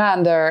called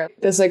Amanda.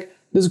 There's like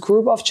this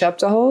group of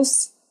chapter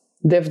hosts.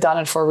 They've done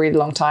it for a really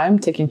long time,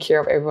 taking care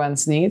of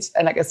everyone's needs.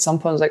 And like at some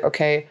point, it's like,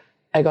 okay,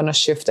 I'm going to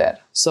shift it.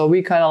 So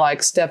we kind of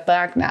like step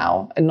back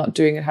now and not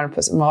doing it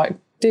 100%. Like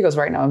Diego's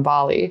right now in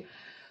Bali.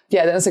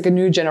 Yeah, then it's like a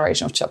new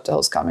generation of chapter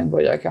hosts coming,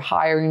 where like you're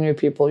hiring new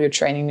people, you're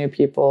training new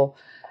people.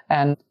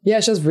 And yeah,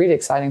 it's just really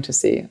exciting to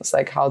see. It's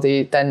like how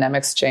the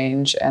dynamics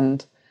change,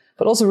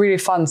 but also really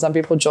fun. Some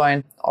people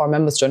join, our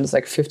members join us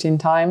like 15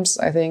 times,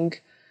 I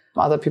think.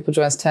 Other people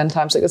join us 10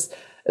 times. Like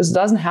it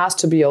doesn't have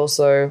to be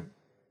also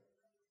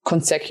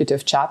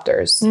consecutive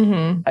chapters.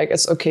 Like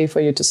it's okay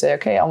for you to say,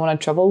 okay, I want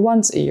to travel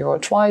once a year or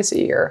twice a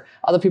year.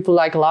 Other people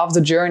like love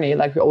the journey.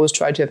 Like we always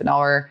try to have in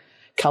our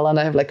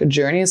calendar, have like a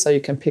journey. So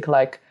you can pick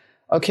like,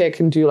 okay, I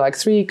can do like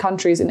 3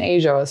 countries in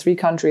Asia or 3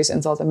 countries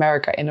in South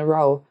America in a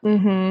row,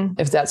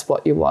 if that's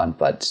what you want.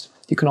 But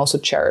you can also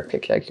cherry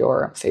pick like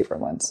your favorite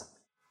ones.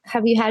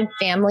 Have you had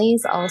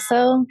families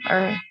also,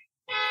 or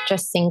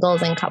just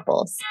singles and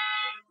couples?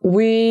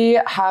 We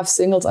have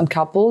singles and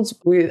couples.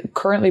 We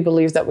currently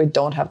believe that we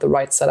don't have the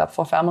right setup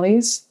for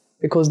families,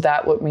 because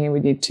that would mean we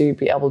need to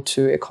be able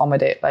to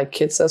accommodate like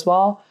kids as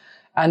well.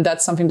 And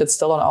that's something that's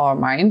still on our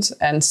mind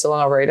and still on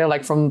our radar.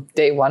 Like from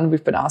day one,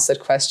 we've been asked that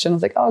question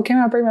like, oh, can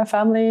I bring my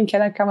family?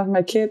 Can I come with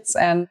my kids?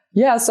 And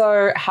yeah,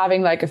 so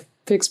having like a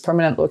fixed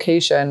permanent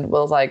location,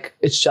 well, like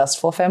it's just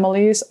for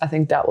families. I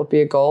think that would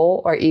be a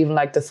goal, or even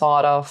like the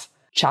thought of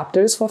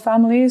chapters for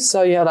families.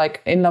 So yeah,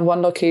 like in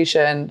one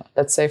location,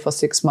 let's say for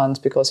 6 months,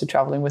 because you're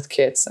traveling with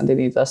kids and they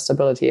need the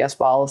stability as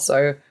well.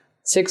 So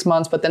 6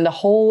 months, but then the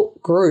whole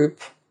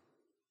group,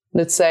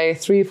 let's say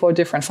 3-4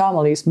 different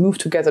families, move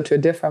together to a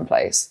different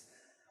place.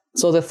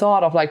 So the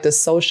thought of like the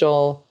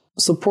social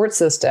support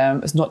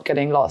system is not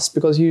getting lost,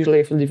 because usually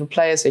if you leave a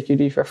place, like you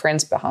leave your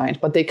friends behind,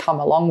 but they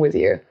come along with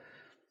you.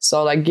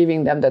 So like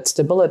giving them that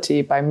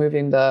stability by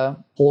moving the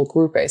whole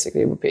group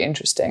basically would be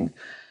interesting.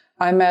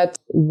 I met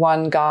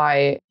one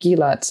guy,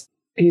 Gilad.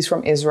 He's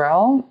from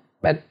Israel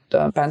at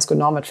the Bansko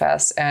Nomad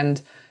Fest,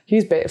 and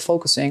he's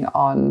focusing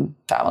on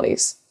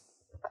families.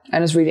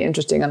 And it's really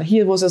interesting. And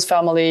he was his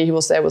family. He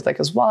was there with like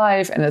his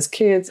wife and his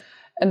kids.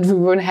 And we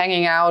were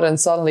hanging out, and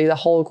suddenly the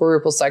whole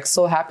group was like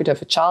so happy to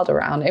have a child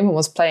around. Everyone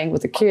was playing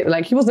with the kid.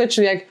 Like he was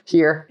literally like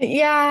here.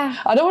 Yeah.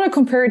 I don't want to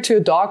compare it to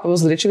a dog, but it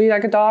was literally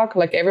like a dog.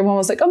 Like everyone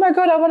was like, oh my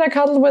God, I want to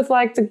cuddle with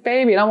like the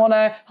baby, and I want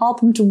to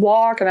help him to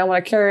walk, and I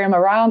want to carry him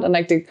around. And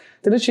like they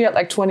literally had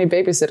like 20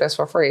 babysitters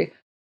for free.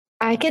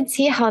 I could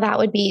see how that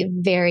would be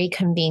very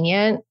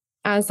convenient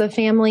as a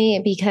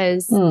family,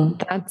 because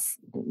that's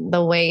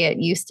the way it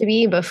used to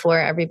be before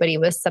everybody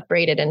was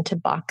separated into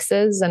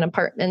boxes and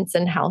apartments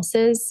and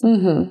houses.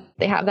 Mm-hmm.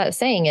 They have that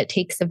saying, it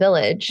takes a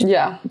village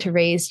to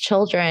raise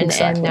children.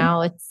 Exactly. And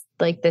now it's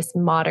like this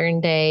modern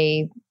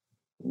day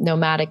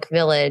nomadic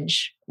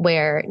village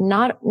where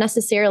not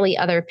necessarily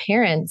other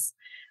parents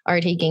are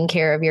taking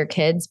care of your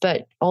kids,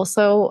 but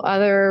also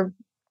other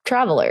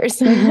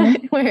travelers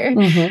where,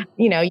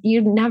 you know,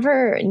 you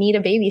never need a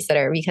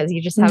babysitter because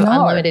you just have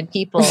unlimited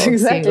people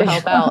to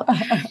help out.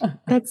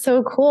 That's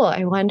so cool.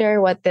 I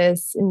wonder what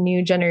this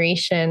new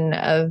generation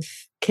of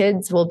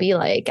kids will be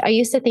like. I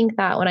used to think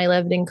that when I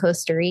lived in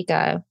Costa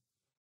Rica,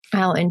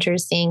 how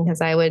interesting,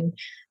 because I would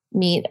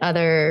meet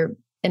other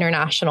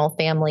international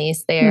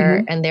families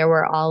there, and there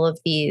were all of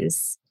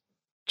these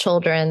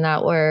children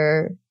that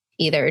were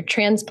either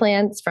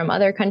transplants from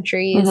other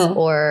countries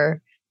or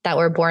that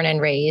were born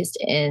and raised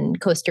in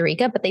Costa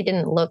Rica, but they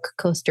didn't look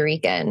Costa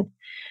Rican.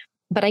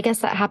 But I guess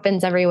that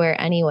happens everywhere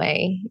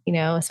anyway, you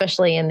know,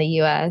 especially in the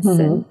US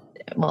and,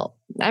 well,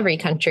 every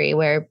country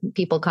where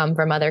people come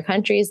from other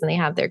countries and they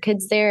have their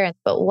kids there.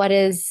 But what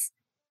is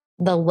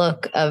the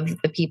look of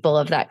the people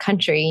of that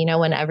country? You know,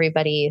 when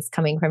everybody is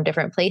coming from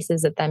different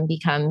places, it then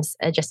becomes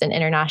just an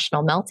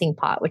international melting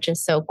pot, which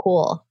is so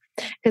cool.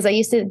 Because I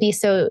used to be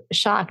so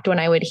shocked when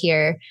I would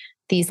hear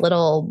these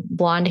little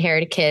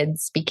blonde-haired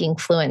kids speaking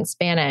fluent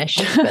Spanish,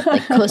 but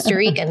like Costa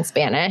Rican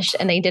Spanish,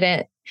 and they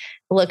didn't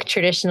look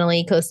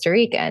traditionally Costa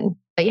Rican.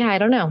 But yeah, I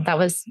don't know. That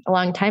was a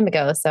long time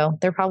ago. So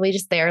they're probably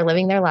just there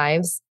living their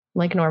lives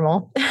like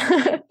normal.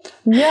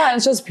 Yeah,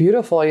 it's just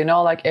beautiful, you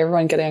know, like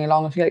everyone getting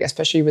along. I feel like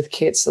especially with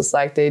kids, it's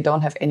like they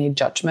don't have any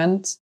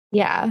judgment.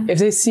 Yeah. If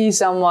they see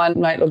someone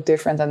might look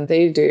different than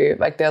they do,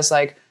 like there's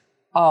like,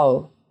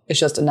 oh, it's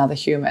just another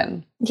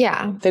human.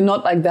 Yeah. They're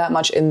not like that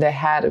much in their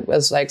head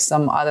as like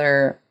some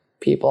other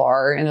people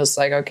are. And it's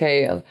like,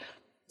 okay, I'm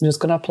just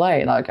going to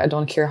play. Like, I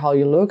don't care how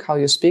you look, how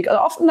you speak. And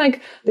often like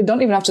they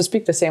don't even have to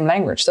speak the same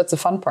language. That's the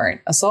fun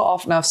part. And so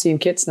often I've seen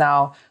kids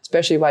now,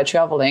 especially while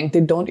traveling, they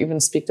don't even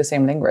speak the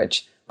same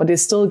language, but they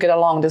still get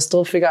along. They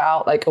still figure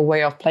out like a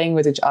way of playing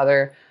with each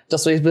other,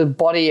 just with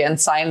body and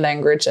sign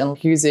language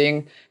and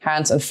using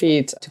hands and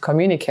feet to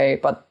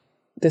communicate, but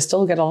they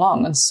still get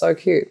along. It's so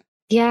cute.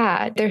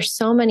 Yeah, there's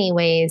so many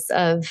ways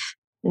of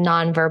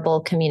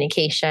nonverbal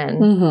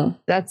communication.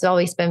 That's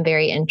always been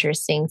very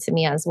interesting to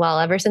me as well.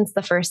 Ever since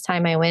the first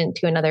time I went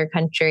to another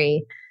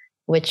country,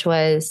 which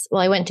was,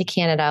 well, I went to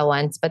Canada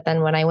once, but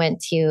then when I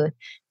went to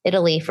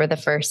Italy for the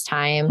first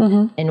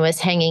time and was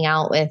hanging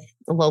out with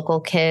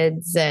local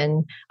kids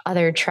and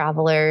other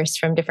travelers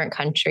from different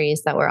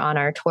countries that were on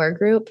our tour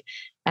group.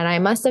 And I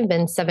must have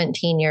been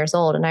 17 years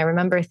old. And I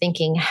remember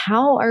thinking,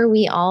 how are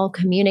we all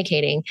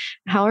communicating?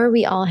 How are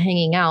we all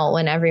hanging out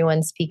when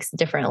everyone speaks a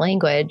different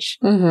language?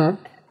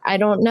 I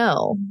don't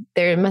know.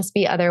 There must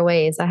be other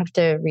ways. I have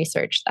to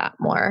research that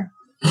more.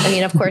 I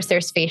mean, of course,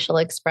 there's facial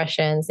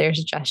expressions,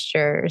 there's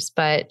gestures,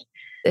 but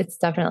it's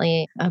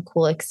definitely a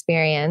cool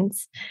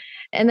experience.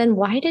 And then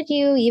why did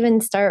you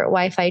even start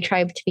Wi-Fi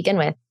Tribe to begin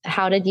with?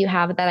 How did you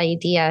have that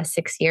idea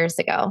 6 years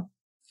ago?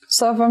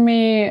 So for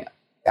me,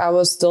 I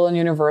was still in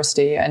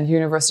university, and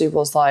university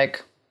was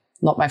like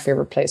not my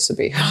favorite place to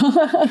be.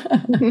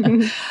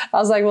 I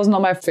was like, it was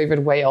not my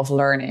favorite way of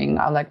learning.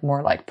 I like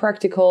more like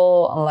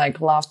practical and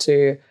like love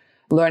to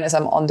learn as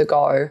I'm on the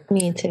go.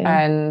 Me too.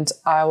 And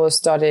I was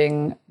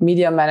studying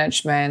media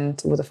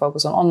management with a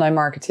focus on online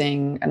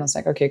marketing. And I was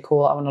like, okay,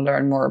 cool. I want to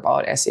learn more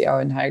about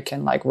SEO and how you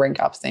can like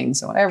rank up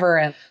things and whatever.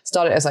 And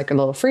started as like a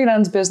little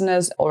freelance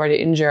business already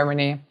in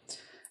Germany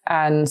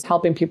and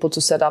helping people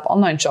to set up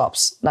online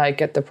shops, like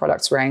get the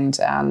products ranked.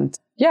 And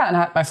yeah, and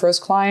I had my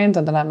first client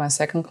and then I had my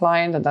second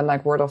client and then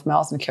like word of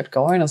mouth and kept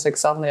going. I was like,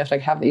 suddenly I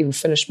like haven't even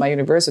finished my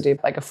university,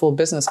 like a full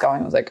business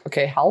going. I was like,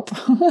 okay, help.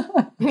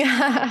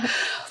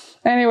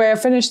 Anyway, I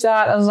finished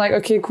that. I was like,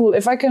 okay, cool.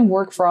 If I can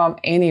work from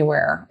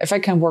anywhere, if I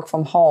can work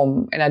from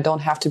home and I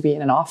don't have to be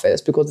in an office,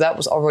 because that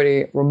was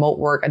already remote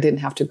work. I didn't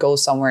have to go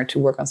somewhere to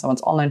work on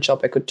someone's online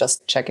shop. I could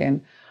just check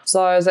in.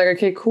 So I was like,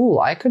 okay, cool.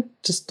 I could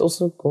just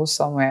also go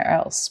somewhere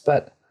else.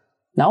 But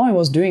now I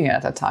was doing it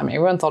at that time.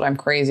 Everyone thought I'm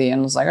crazy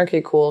and was like,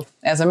 okay, cool.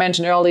 As I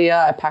mentioned earlier,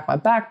 I packed my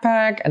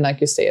backpack and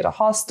like you stay at a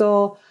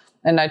hostel.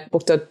 And I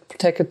booked a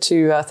ticket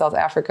to South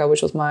Africa,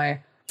 which was my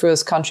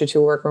first country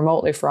to work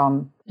remotely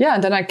from. Yeah,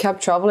 and then I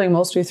kept traveling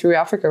mostly through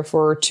Africa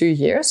for 2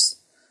 years.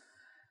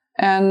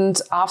 And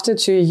after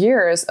 2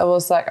 years, I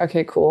was like,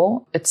 okay,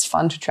 cool. It's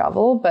fun to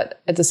travel.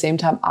 But at the same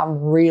time,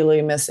 I'm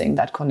really missing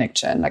that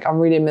connection. Like I'm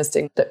really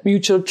missing that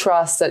mutual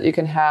trust that you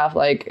can have,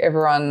 like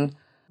everyone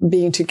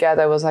being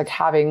together was like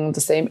having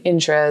the same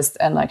interest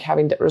and like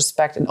having that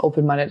respect and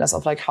open-mindedness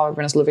of like how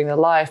everyone is living their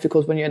life.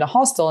 Because when you're in a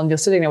hostel and you're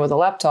sitting there with a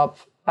laptop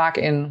back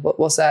in, what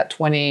was that,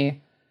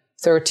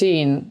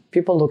 2013,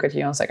 people look at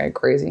you and it's like, are you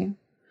crazy?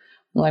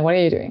 I'm like, what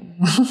are you doing?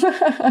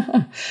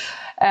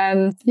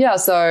 And yeah,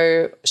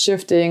 so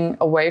shifting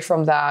away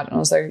from that, and I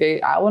was like, okay,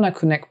 I want to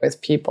connect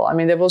with people. I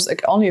mean, there was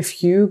like only a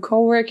few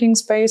co-working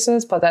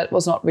spaces, but that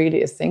was not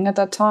really a thing at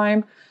that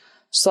time.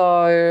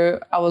 So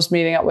I was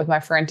meeting up with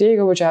my friend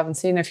Diego, which I haven't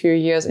seen in a few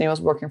years, and he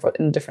was working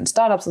in different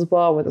startups as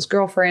well with his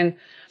girlfriend.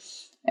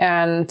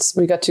 And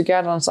we got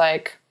together and it's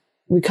like,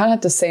 we kind of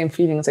had the same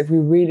feelings. Like we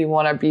really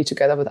want to be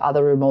together with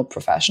other remote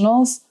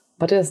professionals,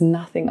 but there's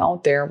nothing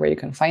out there where you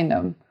can find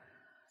them.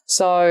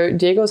 So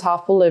Diego's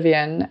half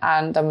Bolivian.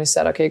 And then we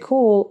said, okay,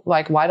 cool.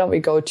 Like, why don't we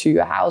go to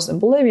a house in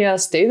Bolivia,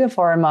 stay there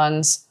for a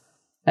month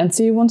and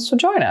see who wants to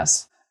join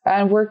us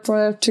and work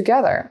for it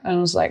together. And I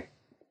was like,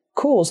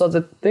 cool. So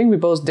the thing we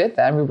both did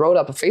then, we wrote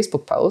up a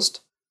Facebook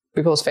post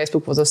because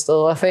Facebook was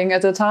still a thing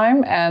at the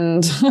time.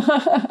 And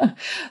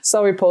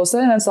so we posted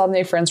and then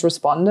suddenly friends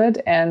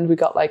responded and we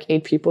got like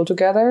 8 people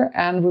together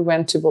and we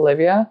went to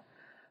Bolivia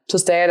to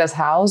stay at his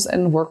house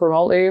and work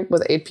remotely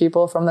with 8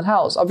 people from that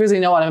house. Obviously,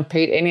 no one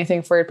paid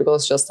anything for it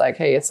because it's just like,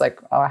 hey, it's like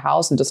our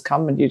house and just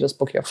come and you just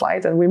book your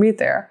flight and we meet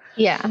there.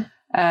 Yeah.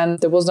 And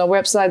there was no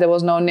website, there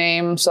was no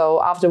name.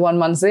 So after 1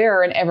 month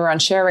there and everyone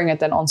sharing it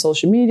then on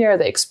social media,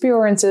 the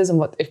experiences and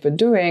what they've been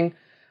doing,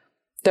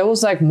 there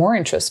was like more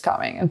interest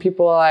coming. And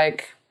people were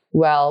like,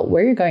 well,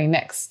 where are you going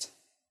next?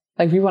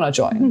 Like, we want to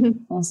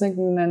join. I was like,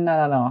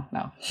 no.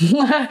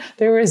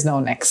 There is no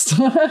next.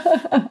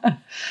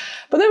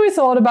 But then we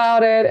thought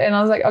about it and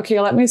I was like,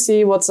 okay, let me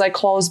see what's like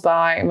close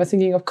by. And we're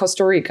thinking of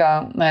Costa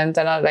Rica. And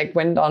then I like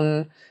went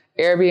on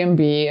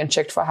Airbnb and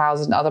checked for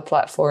houses and other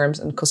platforms.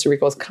 And Costa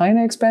Rica was kind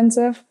of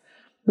expensive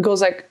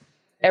because like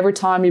every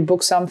time you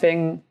book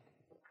something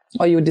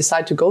or you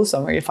decide to go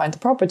somewhere, you find the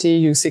property,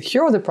 you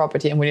secure the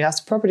property. And when you have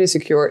the property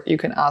secured, you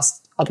can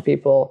ask other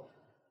people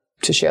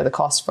to share the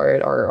cost for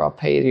it or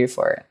pay you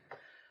for it.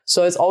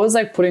 So it's always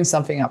like putting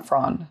something up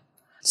front.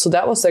 So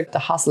that was like the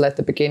hustle at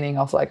the beginning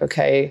of like,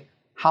 okay,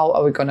 how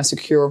are we going to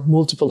secure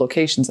multiple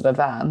locations in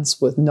advance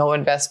with no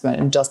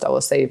investment and just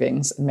our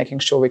savings and making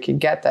sure we can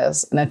get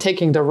this? And then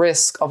taking the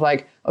risk of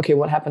like, okay,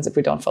 what happens if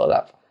we don't fill it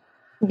up?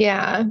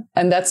 Yeah.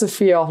 And that's the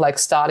fear of like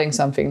starting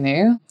something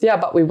new. Yeah,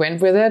 but we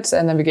went with it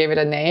and then we gave it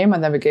a name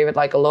and then we gave it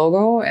like a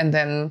logo and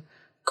then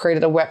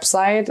created a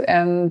website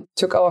and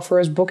took our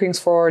first bookings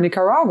for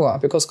Nicaragua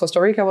because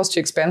Costa Rica was too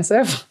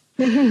expensive.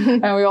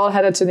 And we all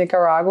headed to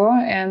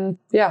Nicaragua and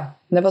yeah,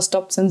 never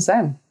stopped since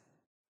then.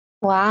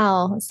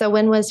 Wow. So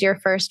when was your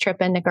first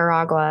trip in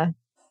Nicaragua?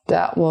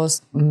 That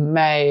was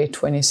May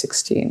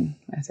 2016,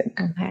 I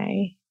think.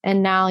 Okay.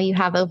 And now you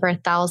have over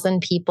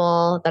 1,000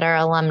 people that are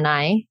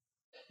alumni.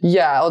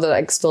 Yeah, or they're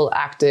like still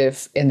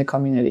active in the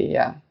community.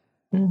 Yeah.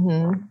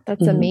 Mm-hmm.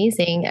 That's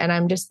amazing. And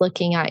I'm just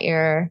looking at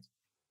your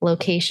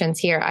locations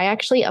here. I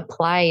actually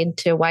applied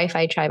to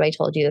Wi-Fi Tribe. I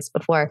told you this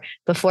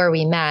before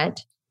we met.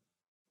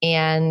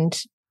 And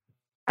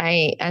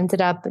I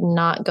ended up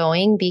not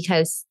going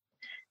because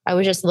I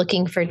was just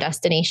looking for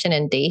destination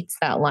and dates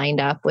that lined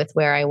up with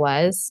where I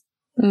was.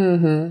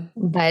 Mm-hmm.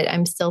 But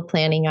I'm still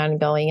planning on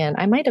going in.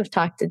 I might have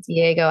talked to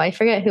Diego. I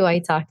forget who I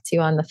talked to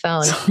on the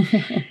phone.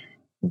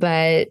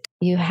 But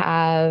you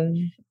have,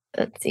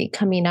 let's see,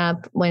 coming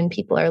up when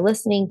people are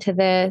listening to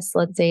this,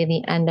 let's say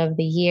the end of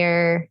the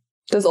year.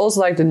 There's also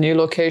like the new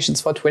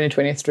locations for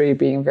 2023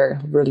 being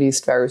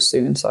released very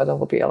soon. So there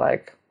will be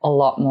like a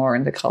lot more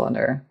in the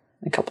calendar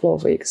in a couple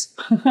of weeks.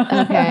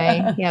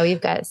 Okay. Yeah,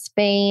 we've got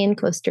Spain,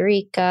 Costa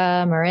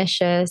Rica,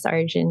 Mauritius,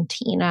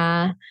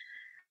 Argentina,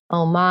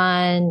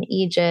 Oman,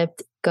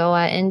 Egypt,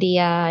 Goa,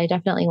 India. I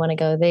definitely want to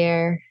go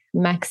there.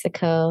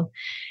 Mexico.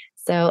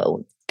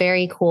 So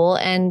very cool.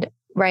 And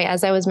right,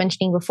 as I was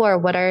mentioning before,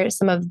 what are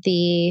some of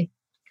the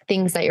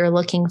things that you're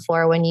looking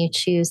for when you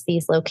choose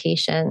these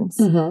locations?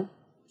 Mm-hmm.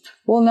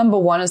 Well, number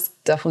one is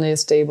definitely a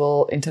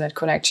stable internet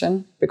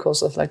connection,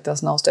 because if like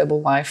there's no stable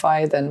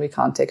Wi-Fi, then we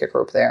can't take a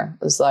group there.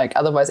 It's like,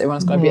 otherwise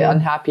everyone's going to be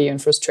unhappy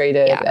and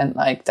frustrated, and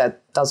like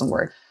that doesn't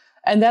work.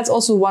 And that's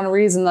also one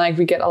reason, like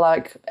we get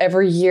like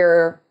every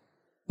year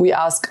we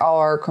ask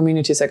our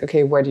communities like,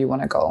 okay, where do you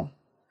want to go?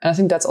 And I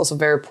think that's also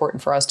very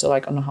important for us to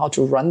like on how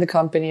to run the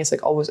company. It's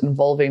like always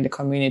involving the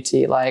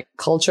community, like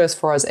culture is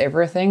for us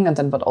everything. And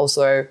then, but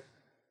also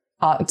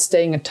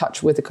staying in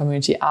touch with the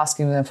community,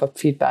 asking them for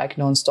feedback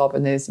nonstop.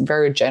 And they're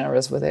very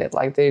generous with it.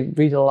 Like they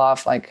really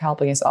love like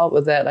helping us out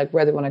with that, like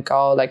where they want to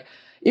go. Like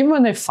even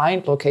when they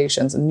find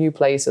locations and new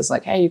places,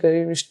 like, hey,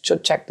 you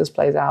should check this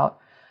place out.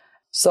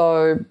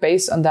 So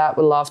based on that,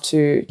 we love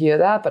to hear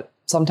that. But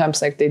sometimes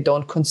like they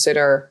don't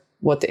consider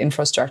what the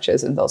infrastructure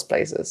is in those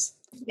places.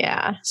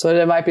 Yeah. So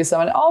there might be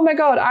someone, oh my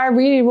God, I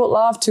really would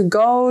love to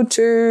go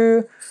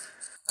to,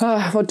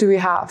 what do we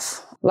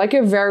have? Like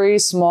a very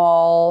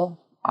small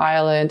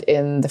island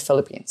in the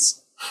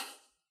Philippines.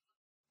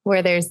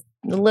 Where there's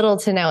little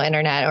to no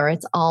internet, or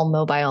it's all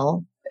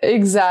mobile.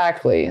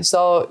 Exactly.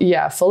 So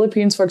yeah,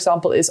 Philippines, for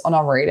example, is on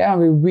our radar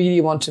and we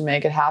really want to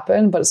make it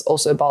happen. But it's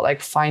also about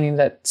like finding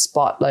that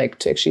spot, like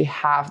to actually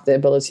have the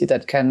ability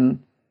that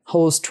can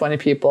host 20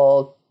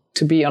 people,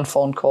 to be on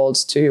phone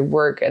calls, to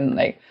work. And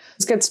like,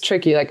 it gets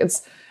tricky. Like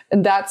it's,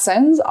 in that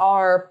sense,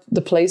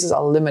 the places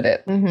are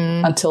limited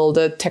until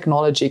the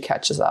technology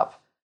catches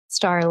up.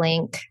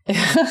 Starlink.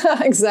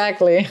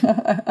 Exactly.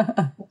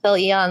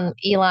 Until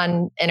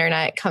Elon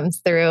internet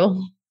comes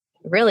through,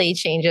 really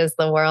changes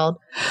the world.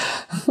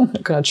 I'm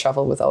gonna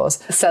travel with our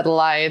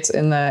satellite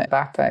in the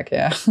backpack.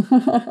 Yeah.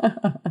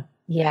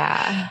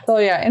 Yeah. So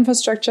yeah,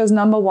 infrastructure is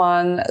number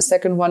one.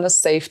 Second one is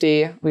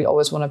safety. We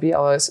always want to be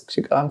our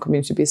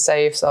community to be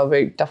safe. So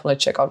we definitely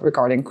check out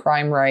regarding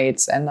crime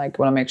rates and like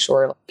want to make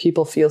sure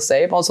people feel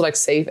safe. Also like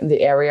safe in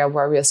the area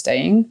where we are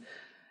staying.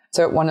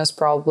 Third one is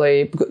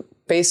probably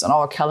based on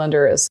our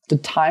calendar is the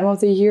time of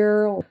the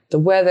year, the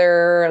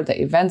weather, the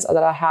events that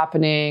are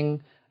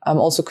happening. I'm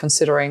also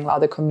considering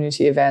other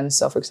community events.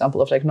 So for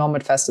example, if like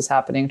Nomad Fest is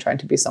happening, trying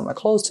to be somewhere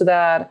close to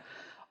that.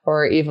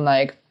 Or even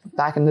like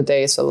back in the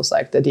day, so it was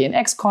like the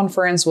DNX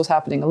conference was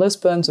happening in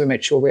Lisbon. So we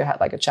made sure we had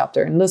like a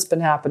chapter in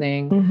Lisbon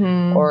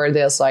happening. Or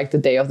there's like the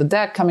Day of the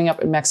Dead coming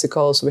up in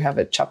Mexico. So we have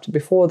a chapter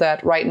before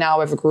that. Right now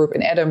we have a group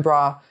in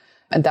Edinburgh,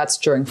 and that's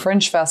during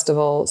Fringe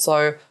Festival.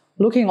 So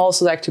looking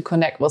also like to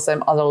connect with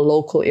them other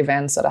local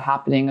events that are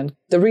happening and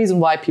the reason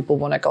why people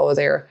want to go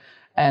there,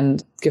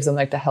 and give them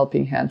like the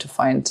helping hand to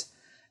find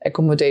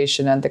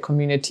accommodation and the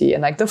community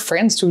and like the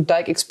friends to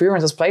like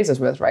experience those places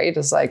with, right?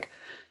 It's like,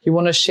 you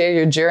want to share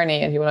your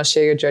journey and you want to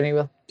share your journey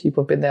with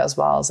people who've been there as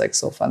well. It's like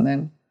so fun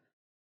then.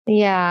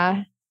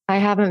 Yeah. I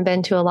haven't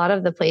been to a lot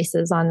of the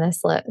places on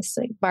this list,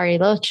 like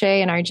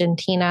Bariloche in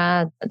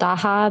Argentina,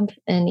 Dahab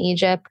in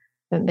Egypt.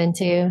 Haven't been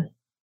to.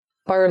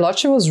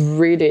 Bariloche was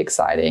really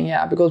exciting.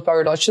 Yeah. Because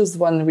Bariloche is the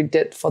one we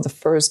did for the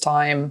first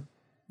time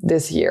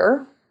this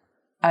year.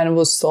 And it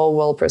was so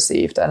well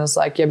perceived. And it's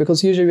like, yeah,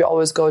 because usually we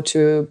always go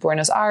to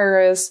Buenos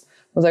Aires. I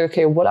was like,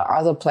 okay, what are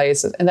other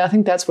places? And I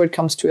think that's where it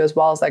comes to as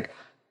well. It's like,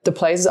 the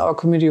places our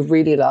community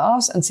really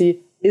loves, and see,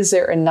 is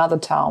there another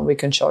town we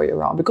can show you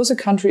around? Because the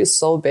country is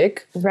so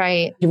big.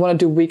 Right. You want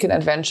to do weekend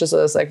adventures.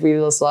 So it's like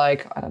really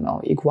like, I don't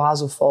know,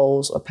 Iguazu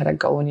Falls or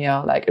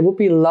Patagonia. Like it would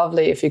be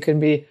lovely if you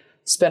can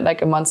spend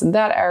like a month in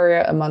that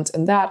area, a month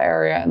in that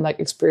area, and like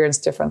experience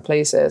different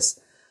places.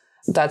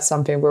 That's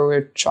something where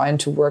we're trying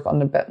to work on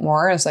a bit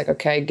more. It's like,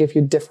 okay, give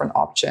you different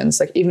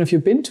options. Like even if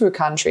you've been to a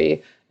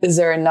country, is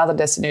there another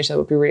destination that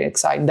would be really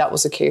exciting? That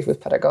was the case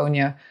with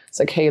Patagonia. It's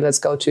like, hey, let's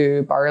go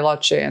to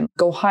Bariloche and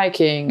go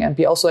hiking and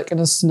be also like in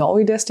a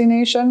snowy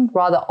destination,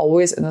 rather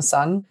always in the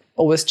sun,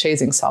 always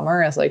chasing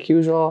summer as like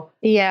usual.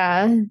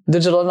 Yeah.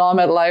 Digital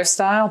nomad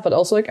lifestyle, but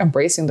also like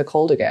embracing the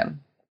cold again.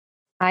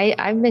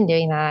 I've been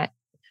doing that.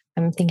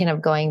 I'm thinking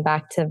of going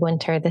back to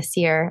winter this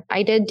year.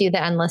 I did do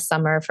the endless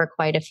summer for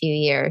quite a few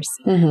years,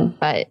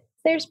 but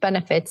there's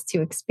benefits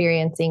to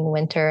experiencing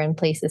winter in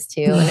places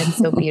too. And it's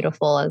so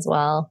beautiful as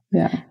well.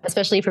 Yeah.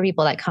 Especially for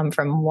people that come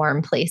from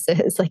warm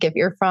places. Like if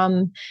you're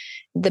from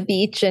the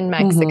beach in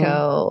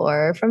Mexico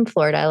or from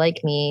Florida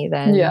like me,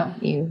 then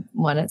you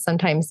want to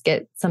sometimes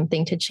get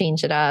something to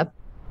change it up.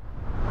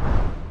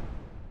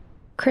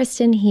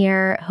 Kristen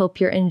here. Hope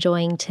you're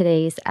enjoying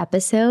today's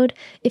episode.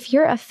 If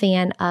you're a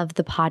fan of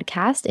the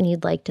podcast and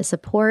you'd like to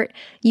support,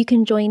 you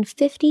can join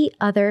 50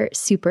 other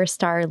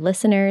superstar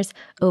listeners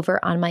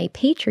over on my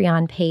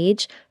Patreon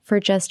page for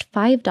just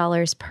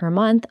 $5 per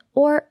month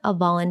or a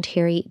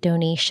voluntary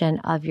donation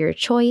of your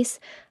choice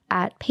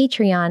at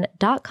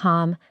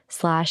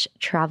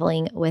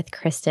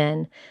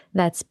patreon.com/travelingwithkristen.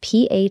 That's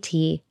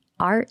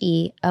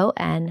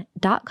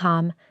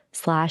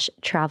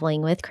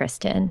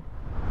patreon.com/travelingwithkristen.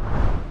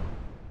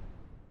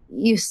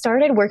 You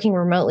started working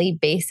remotely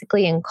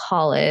basically in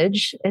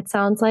college, it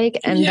sounds like.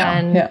 And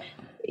then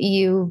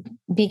you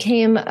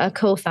became a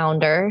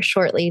co-founder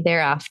shortly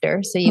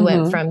thereafter. So you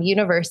went from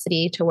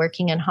university to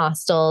working in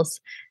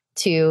hostels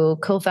to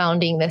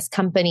co-founding this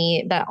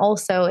company that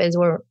also is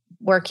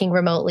working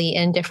remotely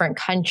in different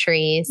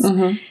countries.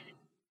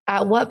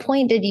 At what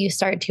point did you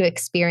start to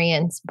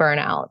experience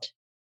burnout?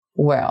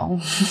 Well,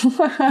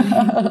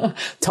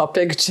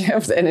 topic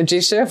shift,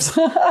 energy shift.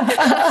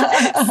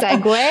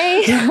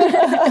 Segue.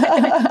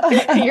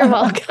 You're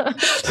welcome.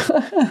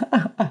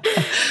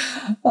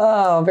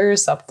 Oh, very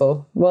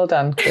subtle. Well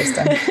done,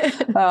 Kristen.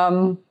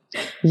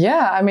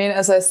 Yeah, I mean,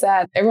 as I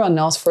said, everyone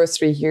knows first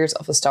 3 years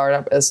of a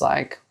startup is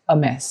like a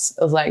mess.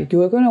 It's like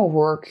you're going to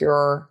work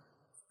your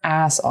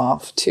ass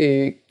off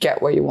to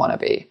get where you want to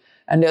be.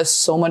 And there's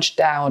so much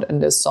doubt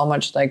and there's so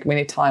much like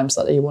many times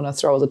that you want to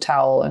throw the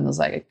towel and it's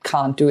like, I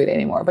can't do it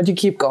anymore. But you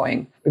keep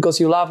going because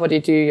you love what you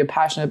do. You're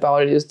passionate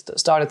about it. You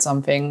started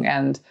something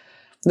and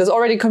there's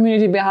already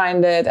community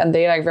behind it and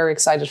they're like very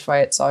excited for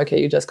it. So,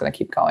 okay, you're just going to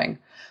keep going.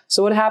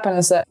 So what happened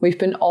is that we've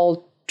been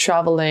all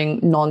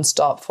traveling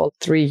nonstop for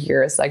 3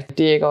 years, like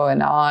Diego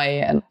and I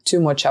and 2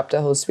 more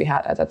chapter hosts we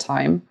had at that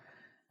time.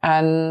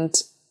 And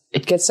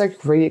it gets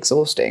like really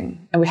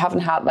exhausting. And we haven't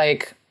had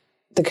like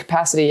the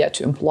capacity yet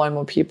to employ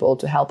more people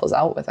to help us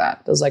out with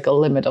that. There's like a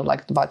limit of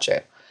like the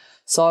budget.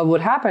 So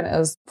what happened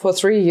is for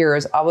 3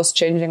 years, I was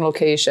changing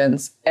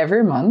locations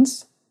every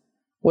month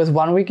with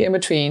 1 week in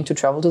between to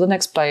travel to the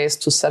next place,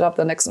 to set up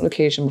the next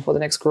location before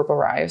the next group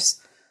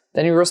arrives.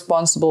 Then you're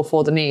responsible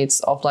for the needs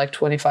of like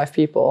 25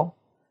 people.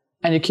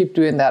 And you keep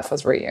doing that for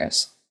 3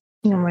 years.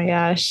 Oh my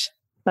gosh,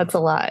 that's a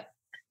lot.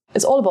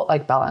 It's all about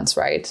like balance,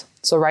 right?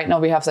 So right now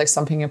we have like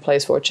something in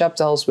place for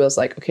chapters where it's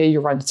like, okay, you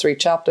run 3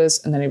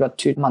 chapters and then you've got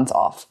 2 months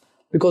off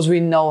because we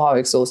know how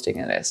exhausting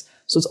it is.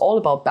 So it's all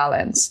about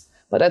balance.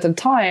 But at the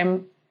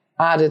time,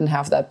 I didn't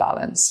have that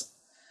balance.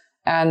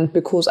 And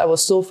because I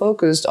was so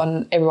focused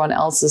on everyone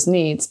else's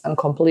needs and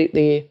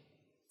completely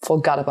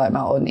forgot about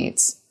my own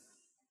needs.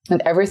 And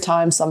every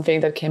time something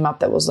that came up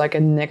that was like a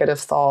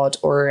negative thought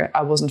or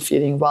I wasn't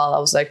feeling well, I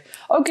was like,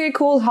 okay,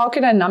 cool. How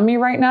can I numb me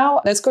right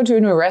now? Let's go to a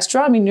new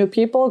restaurant, meet new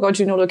people, go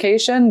to a new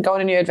location, go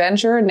on a new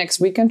adventure, next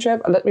weekend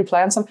trip. Let me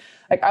plan some.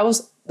 Like I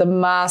was the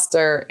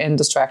master in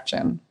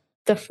distraction.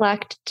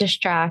 Deflect,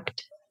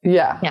 distract.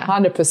 Yeah.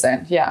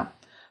 100%. Yeah.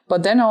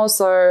 But then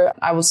also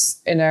I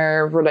was in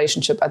a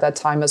relationship at that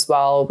time as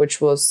well, which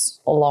was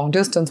a long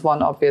distance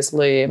one.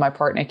 Obviously, my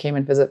partner came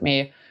and visited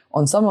me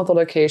on some of the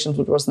locations,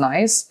 which was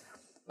nice.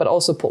 But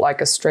also put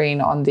like a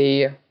strain on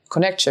the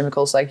connection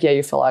because like, yeah,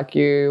 you feel like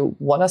you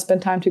want to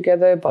spend time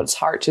together, but it's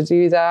hard to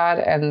do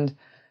that. And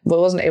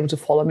wasn't able to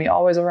follow me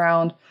always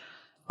around.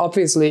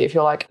 Obviously, if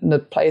you're like in the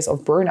place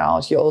of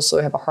burnout, you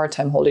also have a hard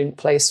time holding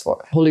space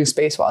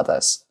for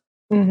others.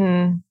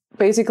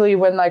 Basically,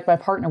 when like my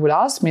partner would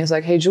ask me, it's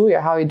like, hey,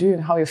 Julia, how are you doing?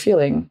 How are you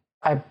feeling?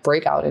 I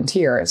break out in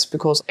tears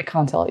because I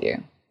can't tell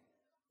you.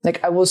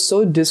 Like I was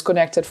so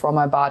disconnected from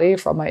my body,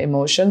 from my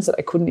emotions that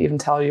I couldn't even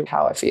tell you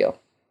how I feel.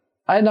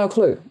 I had no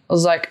clue. I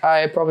was like,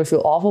 I probably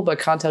feel awful, but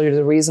can't tell you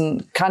the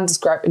reason, can't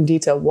describe in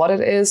detail what it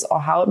is or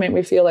how it made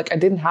me feel. Like I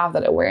didn't have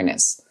that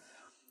awareness.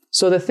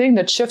 So the thing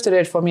that shifted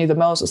it for me the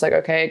most was like,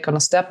 okay, gonna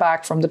step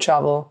back from the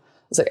travel.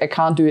 It's like, I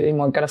can't do it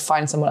anymore. Gotta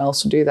find someone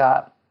else to do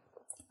that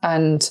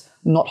and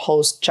not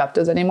host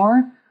chapters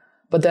anymore,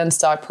 but then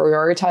start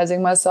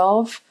prioritizing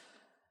myself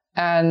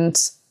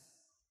and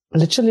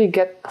literally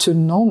get to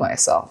know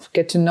myself,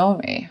 get to know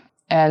me.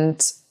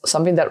 And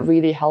something that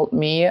really helped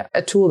me,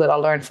 a tool that I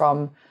learned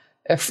from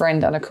a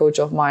friend and a coach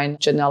of mine,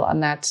 Janelle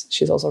Annette,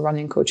 she's also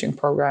running coaching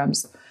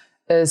programs,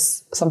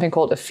 is something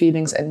called a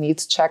feelings and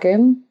needs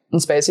check-in.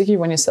 It's basically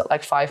when you sit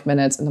like 5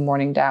 minutes in the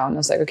morning down,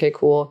 it's like, okay,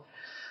 cool.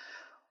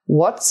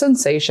 What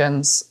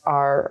sensations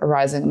are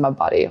arising in my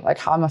body? Like,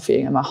 how am I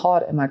feeling? Am I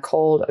hot? Am I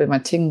cold? Am I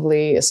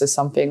tingly? Is there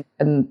something?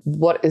 And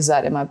what is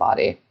that in my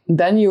body?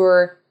 Then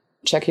you're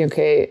checking,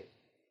 okay,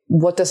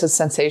 what does a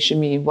sensation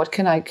mean? What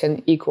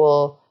can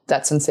equal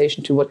that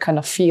sensation to? What kind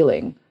of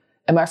feeling?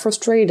 Am I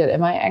frustrated?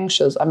 Am I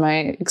anxious? Am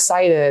I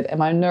excited?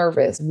 Am I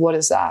nervous? What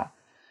is that?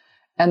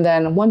 And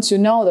then once you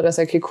know that, it's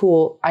like, okay,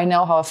 cool. I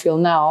know how I feel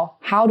now.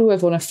 How do I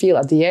want to feel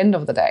at the end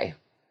of the day?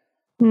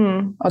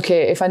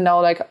 Okay, if I know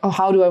like, oh,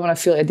 how do I want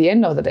to feel at the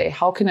end of the day?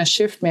 How can I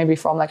shift maybe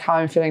from like how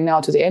I'm feeling now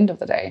to the end of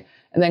the day?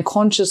 And then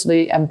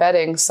consciously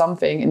embedding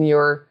something in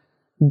your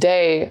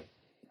day,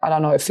 I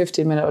don't know, a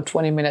 15-minute or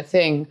 20-minute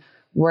thing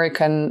where you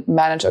can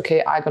manage,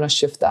 okay, I'm going to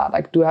shift that.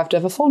 Like, do I have to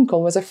have a phone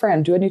call with a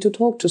friend? Do I need to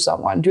talk to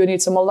someone? Do I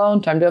need some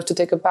alone time? Do I have to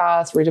take a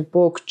bath, read a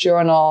book,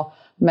 journal,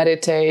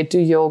 meditate, do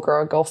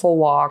yoga, go for a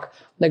walk?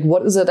 Like,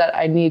 what is it that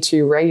I need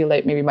to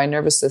regulate maybe my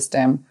nervous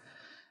system?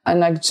 And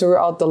like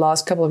throughout the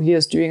last couple of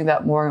years, doing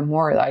that more and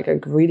more, like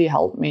it really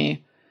helped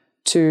me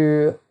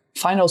to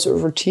find also a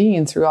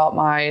routine throughout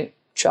my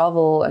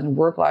travel and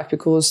work life,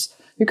 because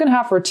you can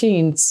have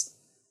routines,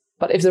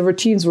 but if the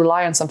routines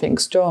rely on something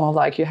external,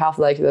 like you have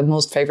like the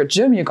most favorite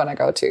gym you're going to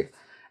go to,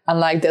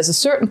 and like there's a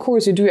certain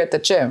course you do at the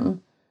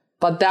gym,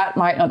 but that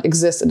might not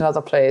exist in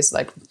another place,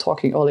 like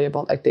talking earlier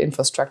about like the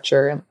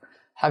infrastructure and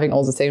having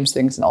all the same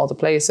things in all the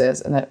places,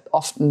 and that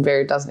often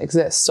very doesn't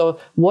exist. So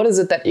what is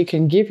it that you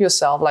can give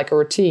yourself, like a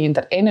routine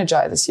that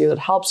energizes you, that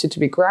helps you to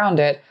be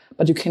grounded,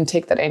 but you can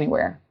take that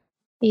anywhere?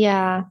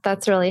 Yeah,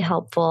 that's really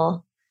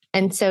helpful.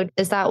 And so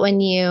is that when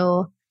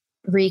you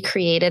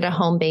recreated a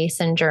home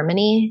base in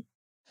Germany?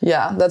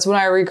 Yeah, that's when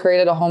I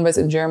recreated a home base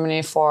in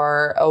Germany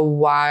for a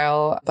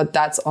while, but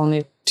that's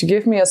only to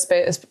give me a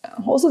space.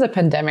 Also, the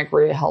pandemic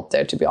really helped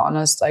there, to be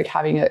honest, like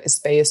having a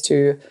space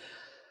to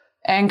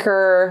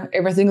anchor.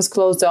 Everything is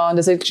closed down.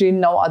 There's actually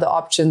no other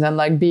option than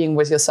like being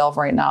with yourself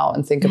right now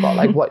and think about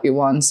like what you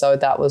want. So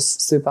that was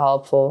super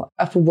helpful.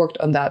 I've worked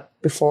on that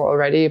before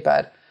already,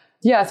 but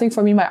yeah, I think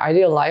for me, my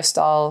ideal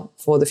lifestyle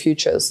for the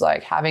future is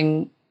like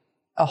having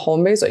a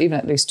home base, or even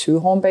at least 2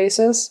 home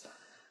bases.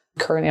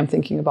 Currently, I'm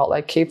thinking about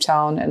like Cape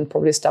Town and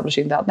probably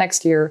establishing that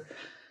next year.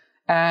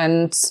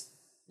 And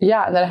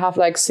yeah, and then I have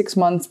like 6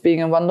 months being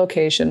in one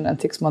location and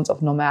 6 months of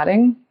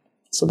nomading.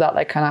 So that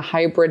like kind of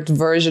hybrid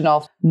version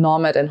of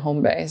nomad and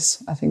home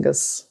base, I think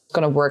is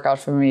going to work out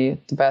for me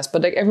the best.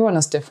 But like everyone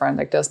is different.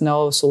 Like there's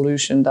no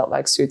solution that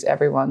like suits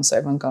everyone. So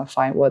everyone's going to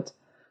find what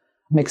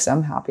makes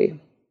them happy.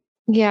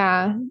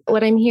 Yeah.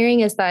 What I'm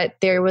hearing is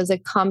that there was a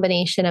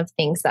combination of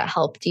things that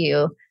helped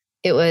you.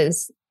 It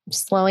was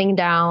slowing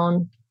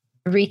down,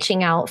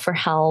 reaching out for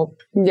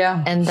help,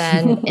 and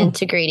then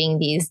integrating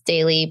these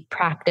daily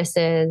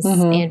practices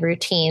and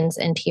routines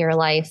into your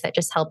life that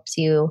just helps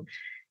you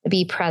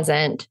be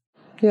present.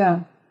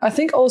 Yeah. I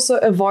think also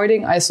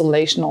avoiding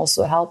isolation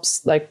also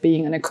helps, like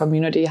being in a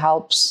community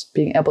helps,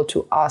 being able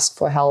to ask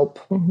for help,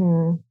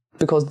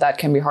 because that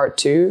can be hard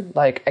too,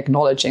 like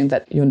acknowledging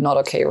that you're not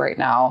okay right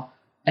now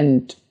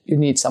and you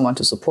need someone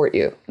to support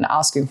you and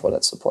asking for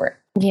that support.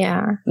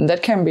 Yeah. And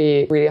that can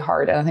be really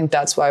hard. And I think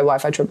that's why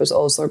Wi-Fi Trip is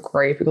also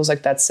great, because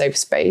like that safe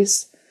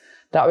space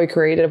that we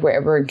created where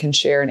everyone can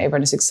share and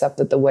everyone is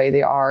accepted the way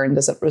they are, and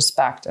there's that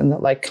respect and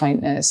that like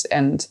kindness.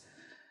 And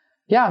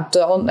yeah,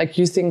 don't like,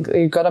 you think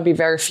you gotta be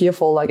very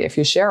fearful like if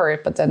you share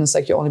it, but then it's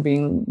like you're only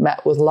being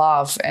met with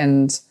love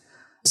and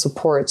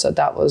support. So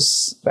that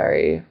was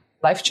very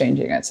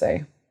life-changing, I'd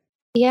say.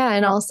 Yeah.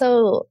 And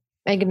also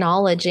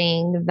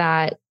acknowledging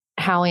that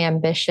how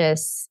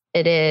ambitious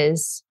it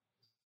is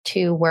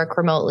to work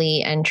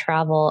remotely and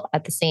travel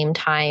at the same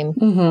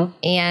time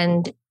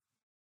and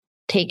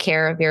take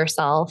care of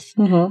yourself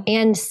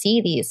and see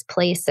these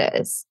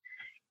places.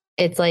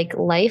 It's like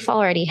life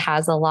already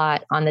has a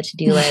lot on the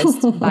to-do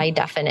list by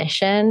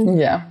definition.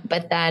 Yeah.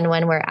 But then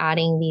when we're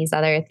adding these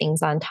other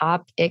things on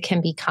top, it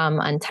can become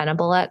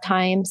untenable at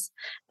times.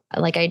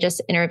 Like I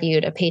just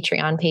interviewed a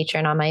Patreon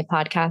patron on my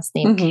podcast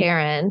named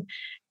Karen.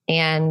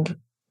 And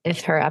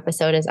if her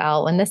episode is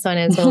out, when this one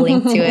is, we'll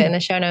link to it in the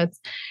show notes.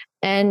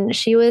 And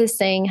she was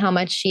saying how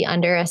much she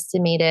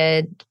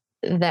underestimated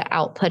the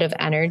output of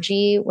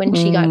energy when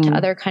she got to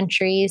other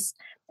countries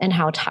and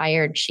how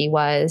tired she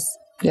was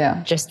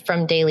just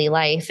from daily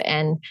life.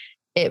 And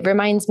it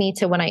reminds me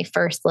to when I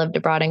first lived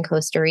abroad in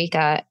Costa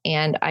Rica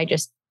and I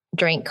just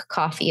drank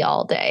coffee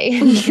all day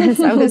because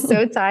I was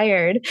so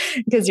tired,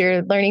 because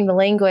you're learning the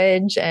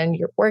language and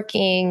you're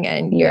working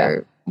and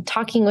you're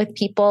talking with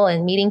people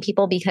and meeting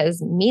people,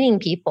 because meeting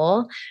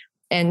people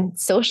and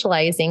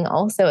socializing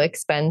also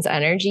expends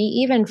energy,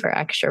 even for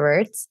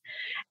extroverts.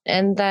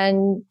 And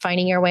then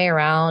finding your way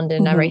around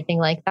and everything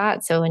like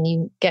that. So when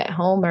you get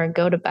home or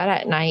go to bed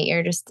at night,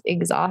 you're just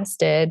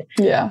exhausted.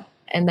 Yeah.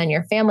 And then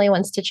your family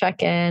wants to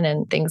check in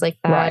and things like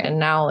that. Right. And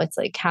now it's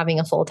like having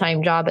a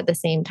full-time job at the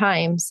same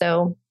time.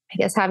 So I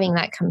guess having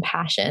that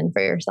compassion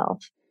for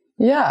yourself.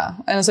 Yeah.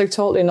 And it's like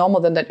totally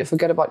normal then that you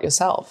forget about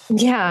yourself.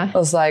 Yeah.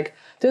 It's like,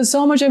 there's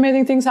so much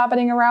amazing things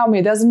happening around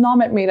me. There's a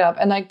nomad meetup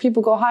and like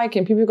people go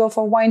hiking, people go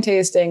for wine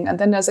tasting. And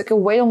then there's like a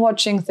whale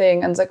watching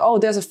thing. And it's like, oh,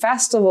 there's a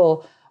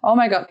festival. Oh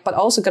my God. But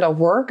also gotta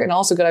work and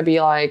also gotta be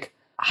like,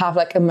 have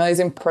like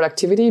amazing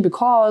productivity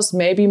because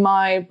maybe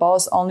my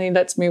boss only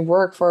lets me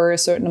work for a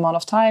certain amount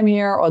of time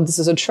here. Or this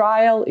is a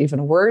trial,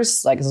 even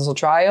worse. Like this is a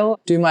trial.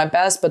 Do my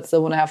best, but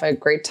still want to have a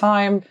great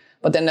time.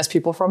 But then there's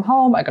people from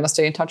home. I gotta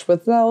stay in touch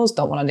with those.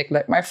 Don't want to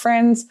neglect my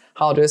friends.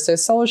 How do I stay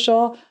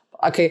social?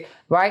 Okay,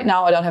 right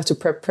now I don't have to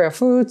prepare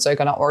food, so I'm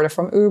gonna order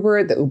from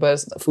Uber.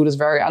 The food is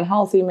very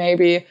unhealthy,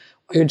 maybe.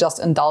 Or you're just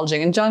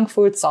indulging in junk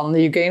food.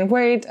 Suddenly you gain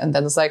weight, and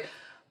then it's like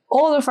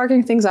all the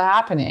fucking things are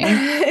happening.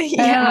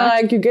 And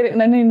like you get it, and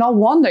then no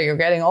wonder you're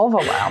getting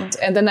overwhelmed.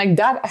 And then like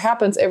that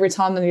happens every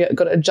time. Then you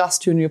got to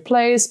adjust to a new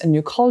place, a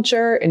new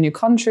culture, a new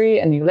country,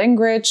 a new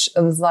language,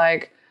 and it's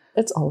like.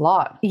 It's a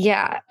lot.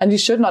 Yeah. And you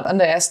should not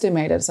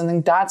underestimate it. So I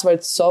think that's why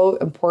it's so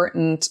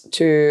important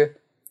to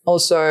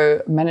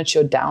also manage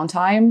your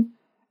downtime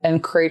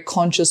and create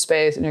conscious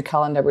space in your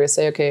calendar where you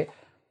say, okay,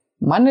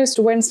 Mondays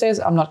to Wednesdays,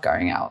 I'm not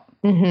going out.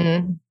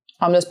 I'm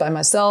just by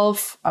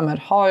myself. I'm at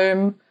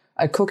home.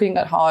 I'm cooking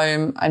at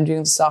home. I'm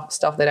doing stuff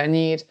that I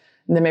need.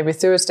 And then maybe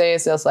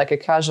Thursdays, there's like a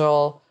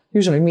casual,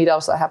 usually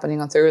meetups are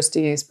happening on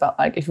Thursdays. But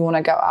like if you want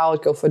to go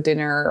out, go for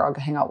dinner or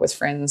hang out with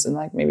friends and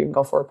like maybe even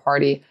go for a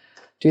party,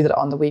 do that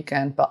on the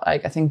weekend. But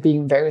like I think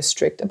being very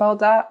strict about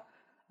that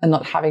and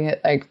not having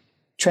it like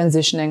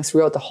transitioning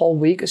throughout the whole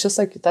week, it's just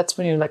like, that's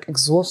when you're like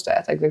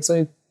exhausted. Like that's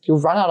when you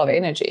run out of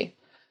energy.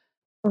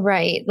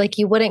 Right. Like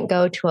you wouldn't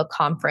go to a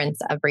conference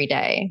every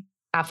day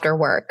after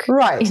work.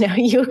 Right. You know,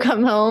 you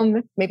come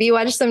home, maybe you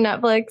watch some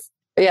Netflix.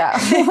 Yeah.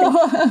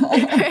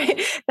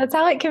 Right? That's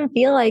how it can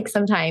feel like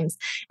sometimes.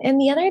 And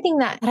the other thing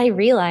that I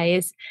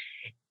realize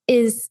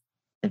is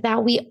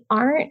that we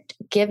aren't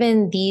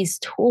given these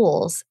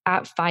tools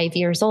at 5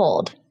 years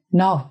old.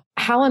 No.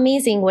 How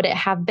amazing would it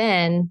have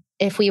been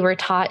if we were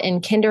taught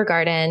in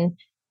kindergarten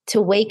to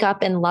wake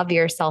up and love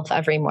yourself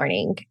every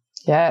morning?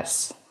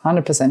 Yes.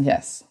 100%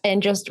 yes.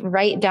 And just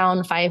write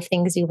down 5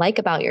 things you like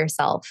about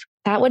yourself.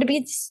 That would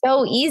be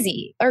so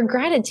easy. Or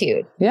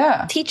gratitude.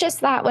 Yeah. Teach us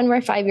that when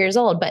we're 5 years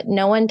old, but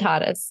no one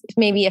taught us.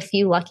 Maybe a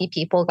few lucky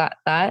people got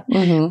that.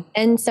 Mm-hmm.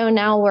 And so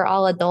now we're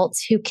all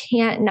adults who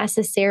can't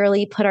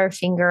necessarily put our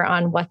finger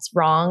on what's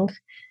wrong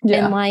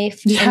in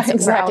life. Yeah, and so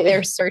exactly. we're out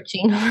there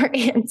searching for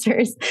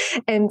answers.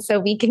 And so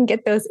we can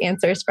get those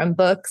answers from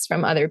books,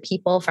 from other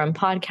people, from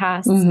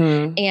podcasts.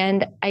 Mm-hmm.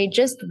 And I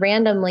just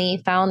randomly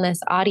found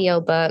this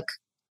audiobook.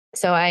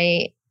 So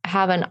I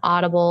have an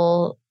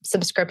Audible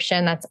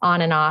subscription that's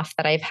on and off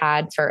that I've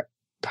had for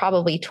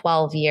probably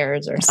 12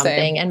 years or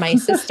something. Same. And my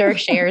sister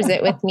shares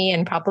it with me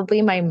and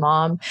probably my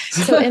mom.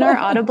 So in our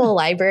Audible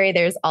library,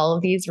 there's all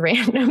of these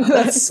random books.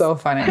 That's so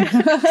funny.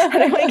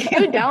 And I'm like,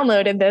 who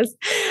downloaded this?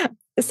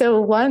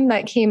 So one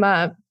that came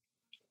up,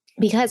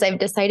 because I've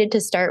decided to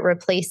start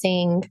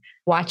replacing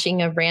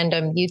watching a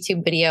random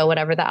YouTube video,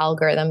 whatever the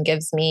algorithm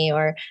gives me,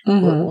 or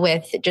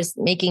with just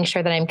making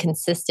sure that I'm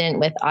consistent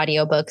with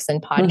audiobooks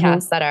and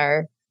podcasts that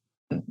are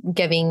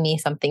giving me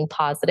something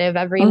positive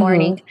every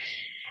morning.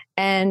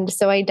 And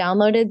so I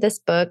downloaded this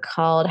book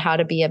called How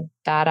to Be a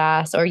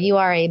Badass, or You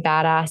Are a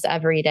Badass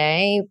Every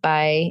Day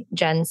by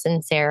Jen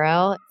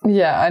Sincero.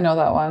 Yeah, I know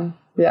that one.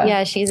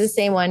 Yeah, she's the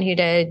same one who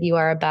did You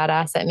Are a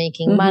Badass at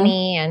Making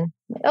Money. And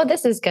oh,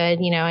 this is good.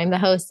 You know, I'm the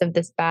host of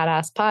this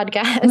badass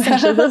podcast. I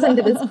should listen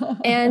to this.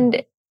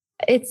 And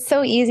it's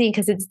so easy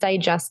because it's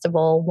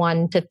digestible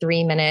 1 to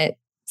 3 minute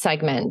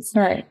segments.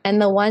 Right.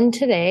 And the one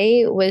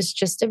today was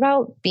just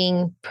about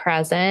being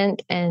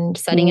present and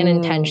setting an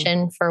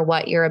intention for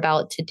what you're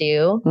about to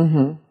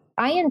do.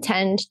 I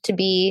intend to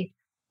be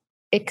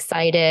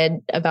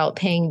excited about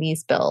paying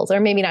these bills, or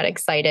maybe not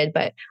excited,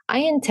 but I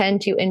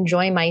intend to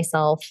enjoy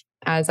myself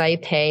as I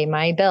pay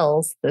my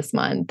bills this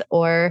month,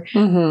 or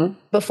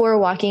before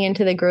walking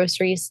into the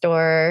grocery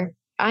store.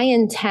 I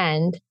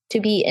intend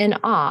to be in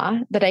awe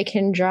that I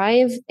can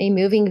drive a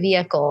moving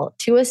vehicle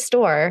to a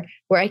store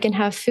where I can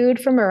have food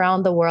from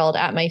around the world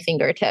at my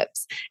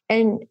fingertips.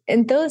 And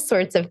those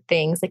sorts of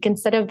things, like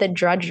instead of the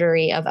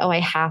drudgery of, oh, I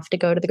have to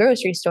go to the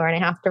grocery store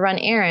and I have to run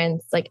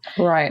errands, like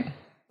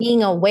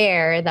being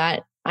aware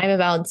that I'm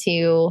about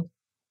to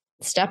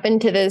step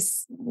into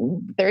this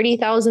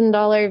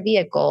 $30,000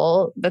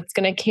 vehicle that's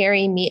going to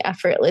carry me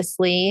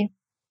effortlessly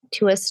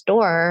to a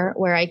store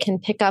where I can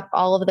pick up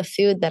all of the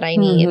food that I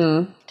need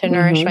to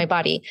nourish my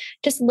body.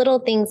 Just little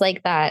things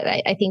like that.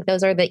 I think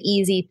those are the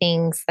easy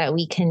things that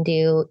we can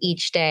do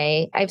each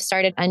day. I've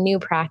started a new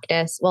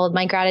practice. Well,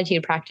 my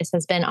gratitude practice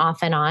has been off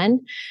and on,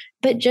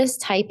 but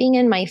just typing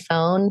in my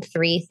phone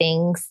 3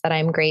 things that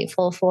I'm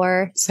grateful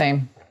for.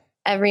 Same.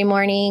 Every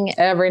morning.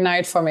 Every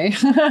night for me.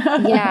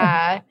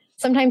 Yeah.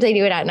 Sometimes I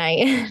do it at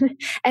night.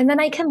 And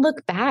then I can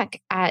look back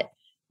at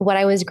what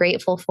I was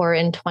grateful for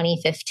in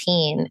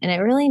 2015. And it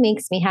really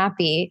makes me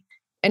happy.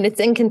 And it's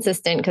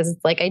inconsistent because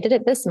it's like I did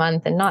it this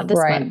month and not this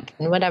month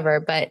and whatever,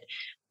 but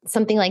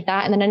something like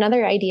that. And then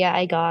another idea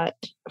I got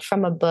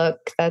from a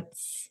book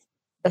that's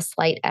The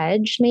Slight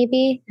Edge,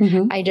 maybe.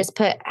 I just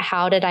put,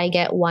 how did I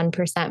get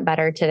 1%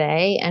 better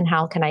today? And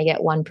how can I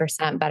get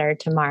 1% better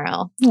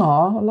tomorrow?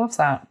 Oh, I love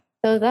that.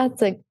 So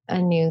that's a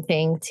new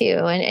thing too.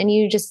 And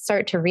you just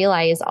start to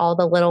realize all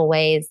the little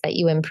ways that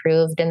you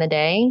improved in the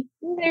day.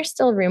 There's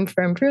still room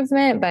for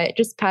improvement, but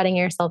just patting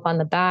yourself on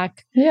the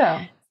back.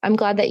 Yeah. I'm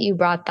glad that you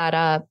brought that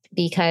up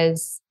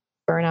because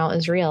burnout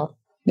is real.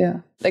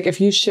 Yeah. Like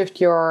if you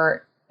shift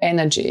your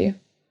energy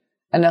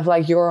and if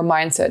like your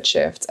mindset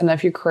shifts and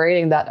if you're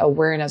creating that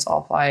awareness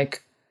of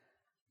like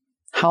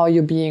how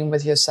you're being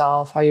with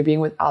yourself, how you're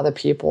being with other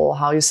people,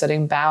 how you're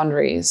setting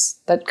boundaries,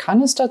 that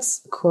kind of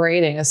starts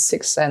creating a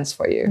sixth sense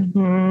for you.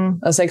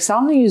 It's like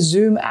suddenly you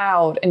zoom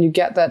out and you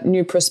get that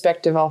new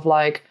perspective of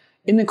like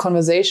in a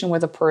conversation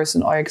with a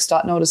person, or you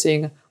start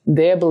noticing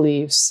their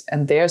beliefs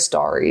and their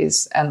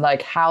stories and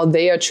like how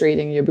they are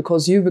treating you,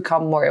 because you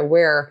become more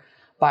aware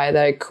by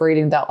like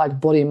creating that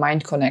like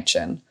body-mind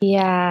connection.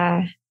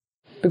 Yeah.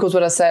 Because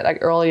what I said like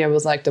earlier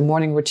was like the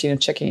morning routine of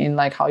checking in,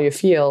 like how you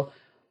feel.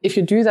 If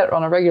you do that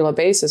on a regular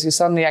basis, you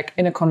suddenly like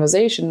in a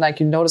conversation, like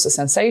you notice a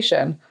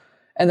sensation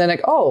and then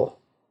like, oh,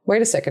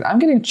 wait a second, I'm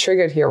getting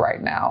triggered here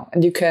right now.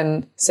 And you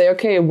can say,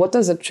 okay, what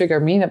does a trigger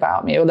mean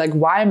about me? Or like,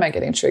 why am I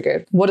getting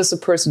triggered? What is the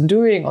person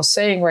doing or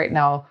saying right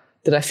now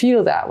that I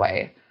feel that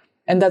way?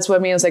 And that's what I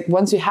mean. It's like,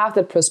 once you have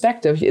that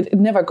perspective, it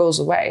never goes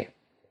away.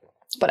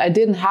 But I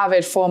didn't have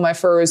it for my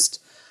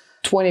first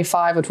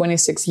 25 or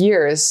 26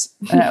 years.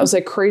 And it was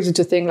like crazy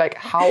to think like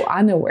how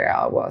unaware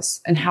I was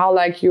and how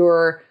like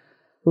you're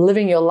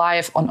living your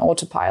life on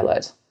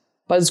autopilot.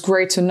 But it's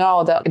great to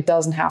know that it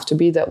doesn't have to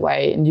be that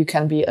way and you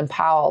can be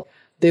empowered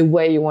the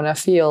way you want to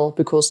feel,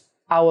 because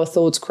our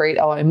thoughts create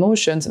our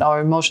emotions and our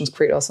emotions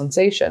create our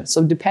sensations.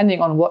 So depending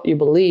on what you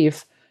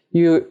believe,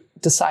 you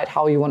decide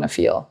how you want to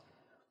feel.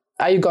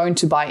 Are you going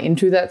to buy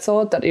into that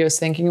thought that you're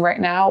thinking right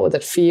now, or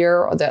that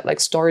fear, or that like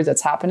story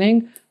that's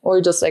happening, or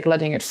you're just like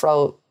letting it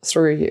flow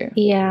through you?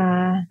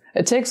 Yeah.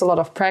 It takes a lot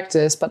of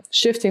practice, but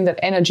shifting that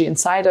energy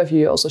inside of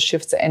you also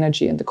shifts the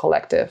energy in the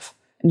collective.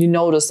 And you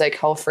notice like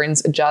how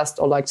friends adjust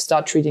or like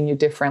start treating you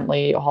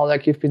differently, or how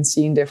like you've been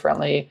seen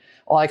differently,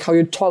 or like how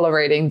you're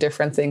tolerating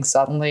different things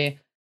suddenly.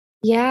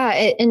 Yeah.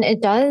 And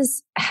it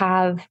does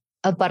have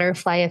a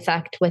butterfly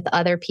effect with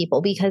other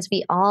people, because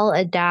we all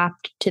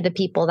adapt to the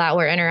people that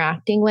we're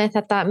interacting with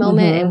at that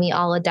moment. And we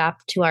all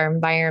adapt to our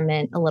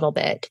environment a little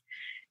bit,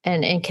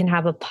 and it can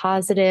have a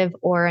positive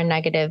or a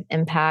negative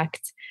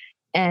impact.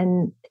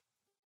 And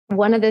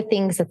one of the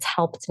things that's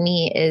helped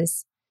me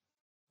is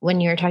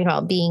when you're talking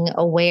about being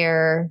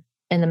aware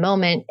in the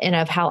moment and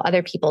of how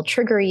other people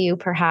trigger you,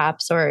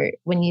 perhaps, or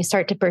when you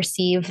start to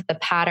perceive the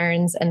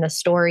patterns and the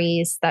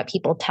stories that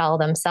people tell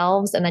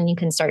themselves, and then you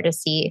can start to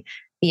see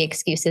the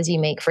excuses you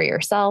make for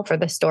yourself or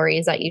the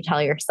stories that you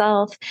tell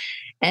yourself.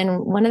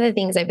 And one of the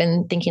things I've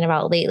been thinking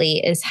about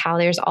lately is how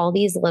there's all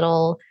these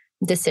little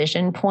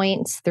decision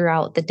points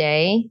throughout the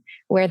day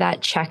where that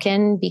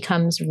check-in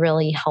becomes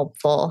really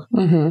helpful.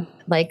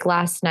 Like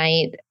last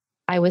night,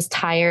 I was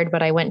tired,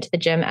 but I went to the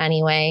gym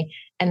anyway.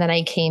 And then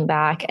I came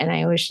back and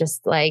I was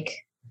just like,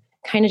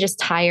 kind of just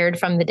tired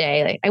from the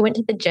day. Like I went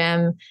to the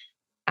gym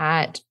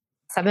at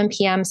 7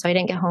 p.m. So I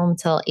didn't get home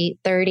till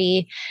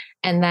 8:30.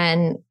 And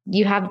then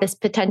you have this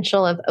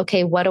potential of,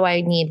 okay, what do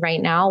I need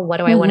right now? What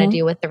do I want to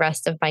do with the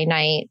rest of my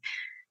night?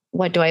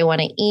 What do I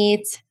want to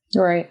eat?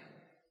 Right.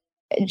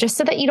 Just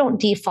so that you don't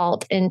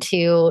default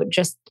into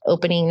just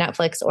opening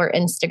Netflix or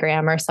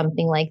Instagram or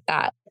something like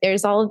that.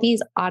 There's all of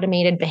these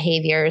automated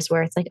behaviors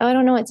where it's like, oh, I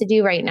don't know what to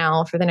do right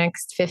now for the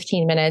next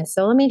 15 minutes.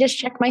 So let me just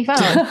check my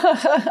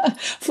phone.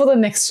 For the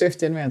next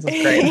 15 minutes.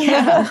 That's great.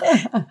 Yeah.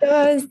 So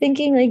I was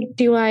thinking, like,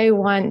 do I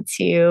want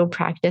to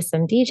practice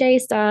some DJ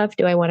stuff?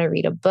 Do I want to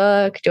read a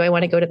book? Do I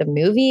want to go to the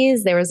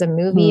movies? There was a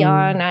movie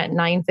on at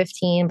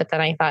 9:15, but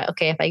then I thought,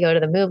 okay, if I go to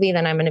the movie,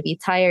 then I'm going to be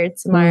tired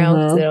tomorrow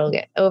because it'll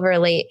get over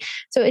late.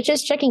 So it's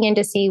just checking in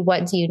to see,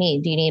 what do you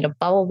need? Do you need a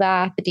bubble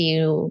bath? Do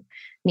you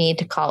need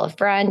to call a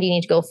friend? Do you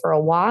need to go for a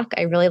walk?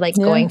 I really like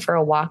going for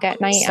a walk at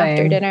night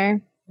after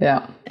dinner.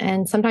 Yeah.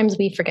 And sometimes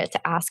we forget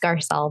to ask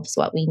ourselves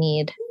what we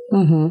need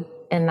in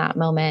that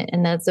moment.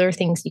 And those are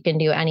things you can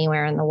do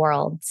anywhere in the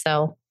world.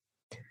 So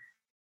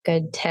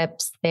good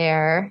tips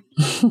there.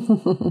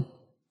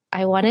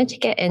 I wanted to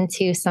get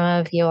into some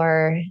of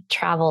your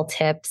travel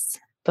tips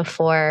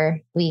before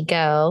we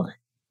go,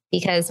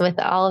 because with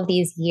all of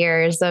these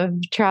years of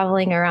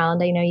traveling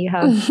around, I know you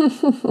have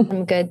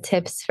some good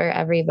tips for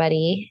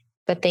everybody.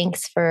 But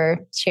thanks for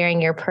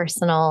sharing your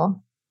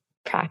personal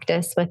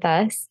practice with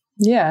us.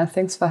 Yeah,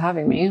 thanks for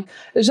having me.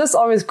 It's just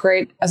always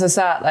great, as I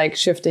said, like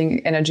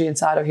shifting energy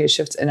inside of you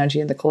shifts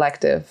energy in the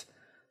collective.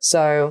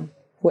 So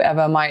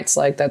whoever might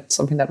like that's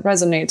something that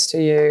resonates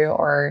to you,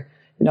 or,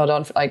 you know,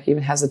 don't like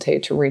even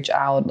hesitate to reach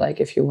out.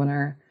 Like if you want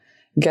to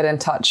get in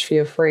touch,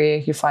 feel free.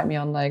 You find me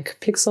on like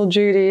Pixel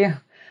Judy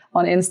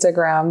on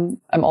Instagram.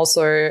 I'm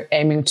also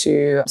aiming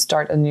to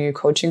start a new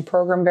coaching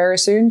program very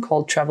soon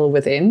called Travel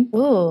Within.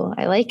 Ooh,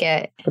 I like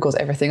it. Because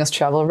everything is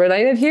travel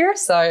related here.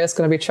 So it's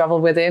going to be Travel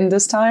Within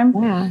this time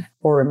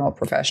for remote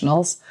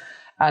professionals.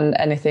 And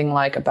anything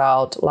like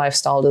about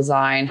lifestyle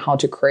design, how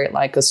to create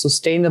like a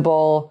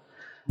sustainable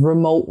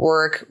remote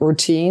work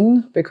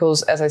routine.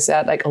 Because as I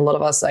said, like a lot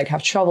of us like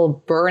have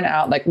travel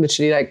burnout, like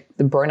literally like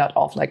the burnout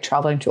of like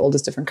traveling to all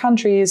these different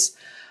countries,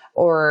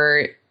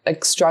 or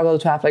like struggle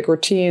to have like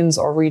routines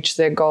or reach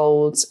their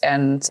goals.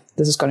 And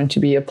this is going to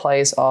be a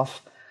place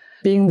of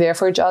being there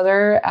for each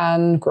other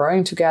and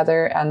growing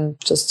together and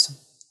just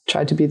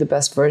try to be the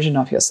best version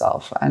of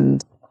yourself.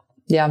 And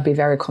yeah, be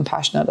very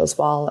compassionate as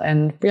well.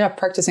 And yeah,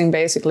 practicing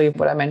basically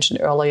what I mentioned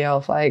earlier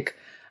of like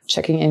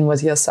checking in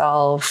with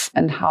yourself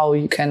and how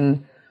you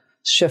can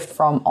shift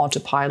from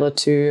autopilot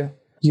to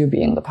you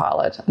being the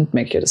pilot and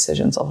make your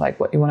decisions of like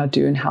what you want to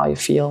do and how you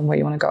feel and where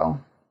you want to go.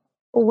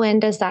 When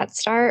does that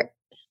start?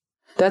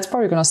 That's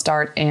probably going to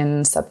start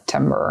in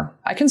September.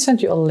 I can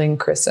send you a link,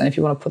 Kristen, if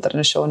you want to put that in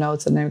the show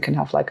notes, and then we can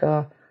have like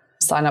a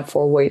sign up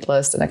for a wait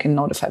list and I can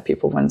notify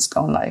people when it's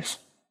going live.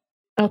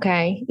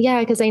 Okay. Yeah,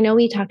 because I know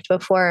we talked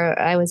before.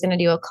 I was going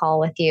to do a call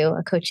with you,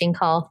 a coaching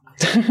call.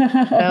 So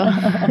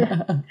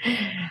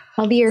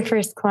I'll be your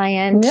first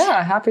client.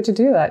 Yeah, happy to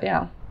do that.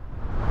 Yeah.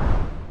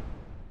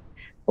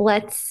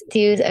 Let's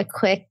do a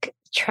quick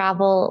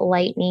travel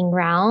lightning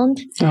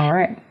round. All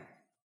right.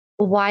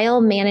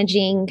 While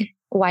managing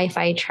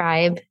Wi-Fi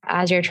Tribe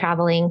as you're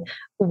traveling,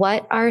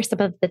 what are some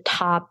of the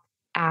top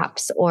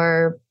apps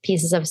or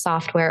pieces of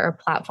software or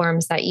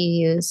platforms that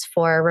you use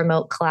for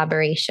remote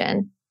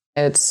collaboration?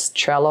 It's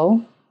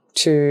Trello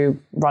to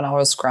run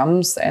our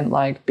scrums and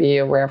like be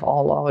aware of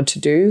all our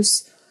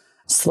to-dos.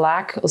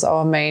 Slack is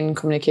our main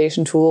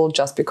communication tool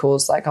just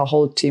because like our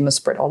whole team is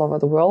spread all over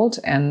the world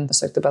and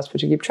it's like the best way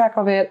to keep track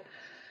of it.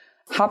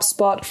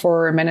 HubSpot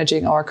for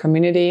managing our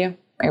community,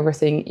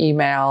 everything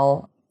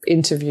email,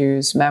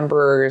 interviews,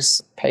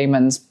 members,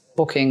 payments,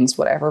 bookings,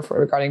 whatever for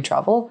regarding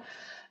travel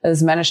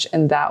is managed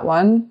in that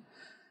one.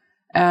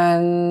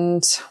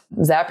 And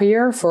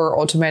Zapier for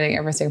automating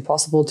everything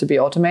possible to be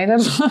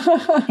automated.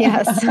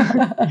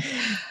 Yes.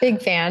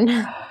 Big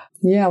fan.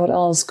 Yeah, what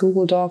else?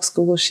 Google Docs,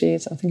 Google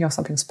Sheets. I think of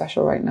something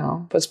special right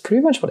now. But it's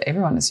pretty much what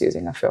everyone is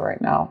using, I feel,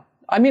 right now.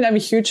 I mean, I'm a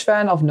huge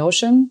fan of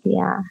Notion.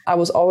 Yeah. I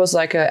was always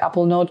like an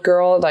Apple Note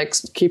girl, like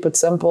keep it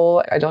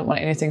simple. I don't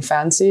want anything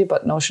fancy,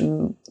 but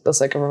Notion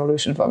is like a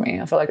revolution for me.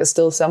 I feel like it's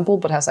still simple,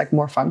 but has like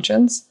more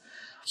functions.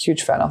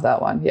 Huge fan of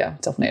that one. Yeah,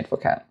 definitely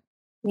advocate.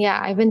 Yeah,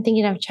 I've been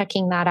thinking of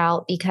checking that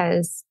out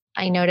because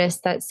I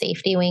noticed that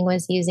Safety Wing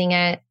was using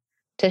it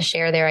to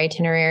share their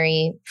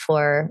itinerary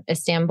for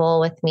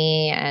Istanbul with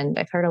me. And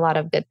I've heard a lot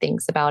of good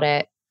things about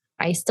it.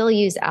 I still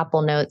use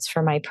Apple Notes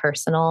for my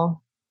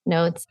personal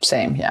notes.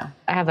 Same, yeah.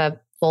 I have a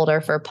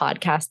folder for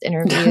podcast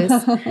interviews.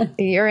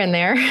 You're in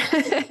there.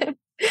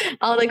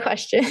 All the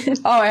questions.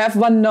 Oh, I have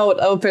one note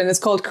open. It's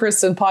called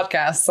Kristen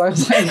Podcast. So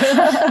it's like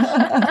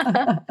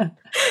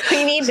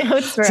we need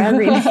notes for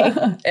every day.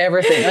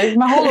 Everything. Like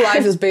my whole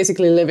life is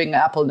basically living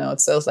Apple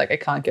Notes. So it's like I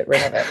can't get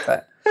rid of it.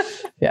 But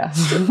yeah.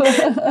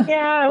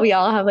 Yeah. We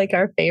all have like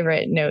our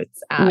favorite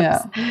notes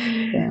apps.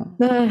 Yeah.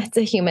 It's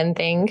a human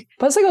thing.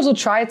 But it's like also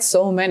tried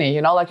so many,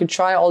 you know, like you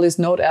try all these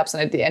note apps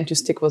and at the end you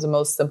stick with the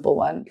most simple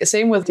one.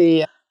 Same with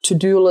the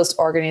to-do list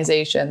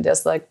organization.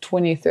 There's like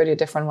 20, 30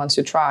 different ones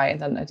you try. And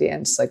then at the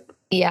end, it's like,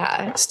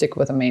 yeah, stick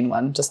with the main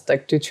one. Just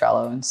like do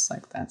Trello and it's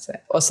like, that's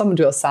it. Or some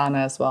do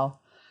Asana as well.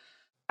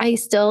 I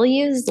still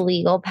use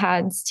legal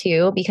pads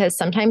too, because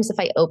sometimes if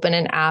I open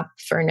an app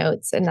for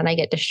notes and then I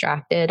get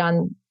distracted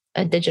on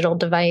a digital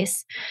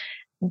device,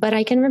 but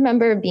I can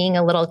remember being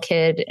a little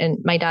kid and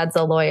my dad's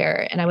a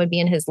lawyer and I would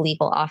be in his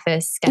legal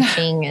office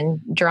sketching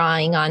and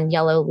drawing on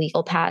yellow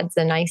legal pads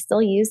and I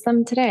still use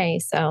them today.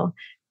 So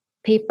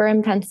paper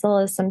and pencil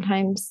is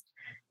sometimes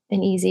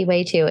an easy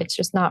way too. It's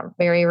just not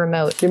very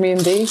remote. You mean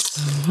these?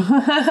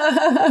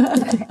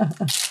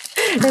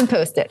 And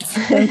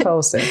Post-its. And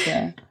Post-its,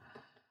 yeah.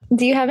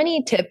 Do you have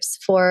any tips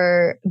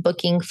for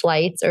booking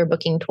flights or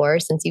booking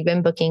tours since you've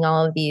been booking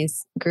all of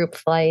these group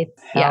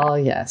flights? Hell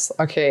yes.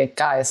 Okay,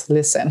 guys,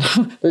 listen.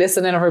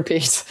 Listen and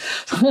repeat.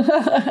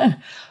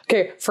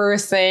 Okay,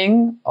 first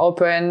thing,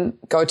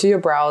 go to your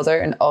browser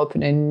and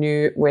open a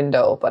new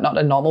window, but not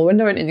a normal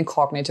window, an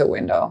incognito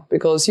window,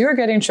 because you're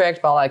getting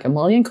tracked by like a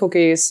million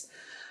cookies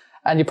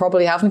and you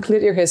probably haven't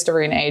cleared your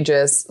history in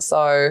ages.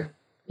 So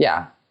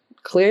yeah.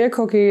 Clear your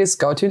cookies,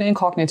 go to an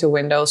incognito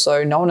window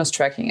so no one is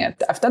tracking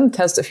it. I've done the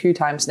test a few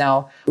times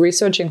now,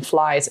 researching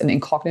flights in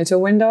incognito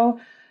window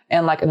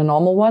and like in a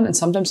normal one. And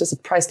sometimes there's a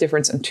price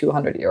difference in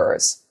 200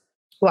 euros.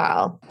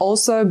 Wow.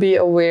 Also be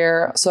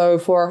aware. So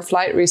for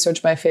flight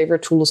research, my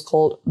favorite tool is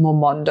called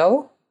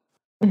Momondo.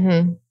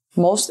 Mm-hmm.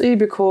 Mostly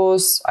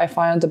because I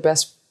find the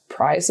best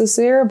prices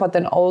there, but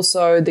then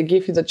also they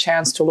give you the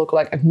chance to look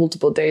like at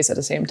multiple days at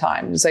the same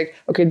time. It's like,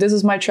 okay, this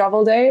is my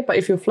travel day, but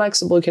if you're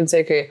flexible, you can say,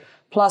 okay,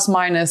 plus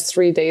minus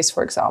 3 days,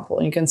 for example.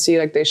 And you can see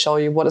like they show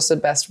you what is the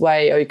best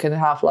way, or you can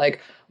have like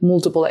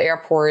multiple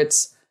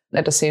airports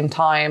at the same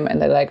time.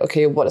 And they're like,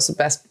 okay, what is the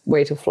best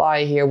way to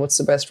fly here? What's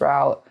the best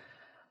route?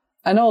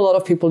 I know a lot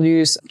of people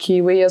use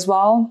Kiwi as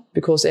well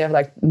because they have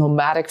like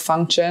nomadic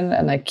function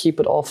and like keep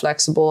it all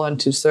flexible and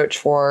to search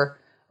for,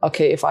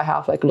 okay, if I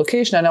have like a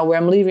location, I know where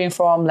I'm leaving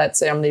from. Let's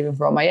say I'm leaving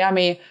from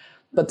Miami,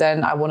 but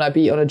then I want to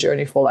be on a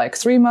journey for like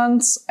 3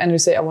 months. And you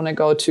say, I want to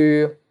go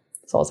to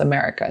South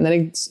America. And then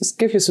it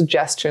gives you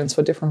suggestions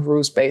for different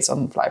routes based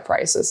on flight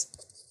prices.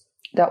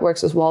 That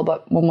works as well.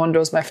 But Momondo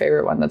is my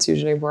favorite one. That's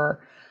usually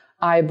where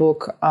I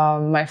book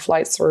my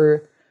flights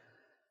through.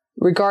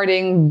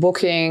 Regarding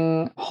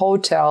booking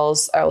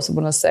hotels, I also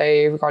want to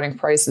say regarding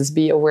prices,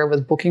 be aware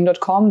with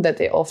booking.com that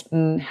they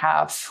often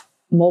have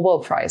mobile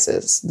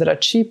prices that are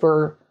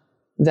cheaper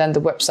than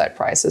the website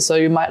prices. So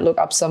you might look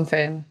up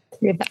something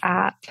through the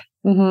app.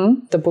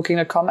 Mm-hmm. The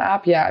booking.com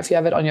app. Yeah, if you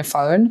have it on your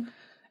phone.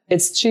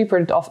 It's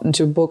cheaper often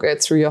to book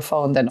it through your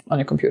phone than on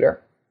your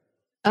computer.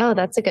 Oh,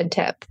 that's a good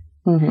tip.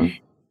 Mm-hmm.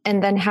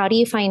 And then how do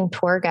you find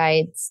tour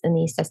guides in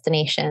these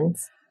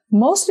destinations?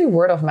 Mostly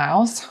word of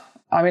mouth.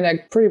 I mean, I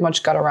pretty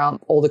much got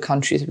around all the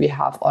countries we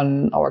have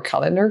on our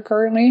calendar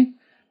currently.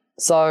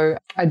 So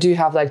I do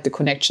have like the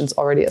connections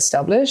already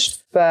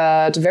established.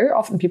 But very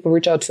often people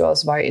reach out to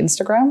us via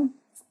Instagram.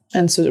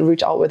 And so to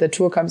reach out with a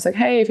tour comes like,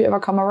 hey, if you ever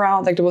come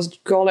around, like there was a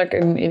girl like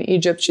in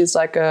Egypt, she's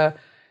like a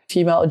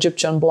female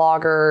Egyptian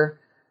blogger.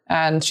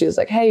 And she's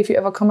like, hey, if you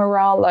ever come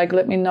around, like,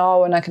 let me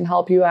know and I can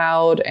help you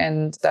out.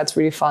 And that's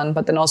really fun.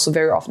 But then also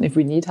very often if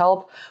we need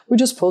help, we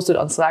just post it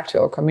on Slack to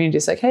our community.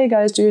 It's like, hey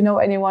guys, do you know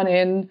anyone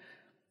in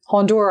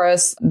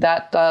Honduras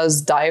that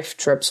does dive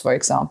trips, for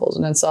example?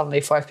 And then suddenly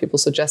 5 people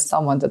suggest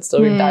someone that's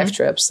doing dive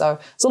trips. So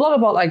it's a lot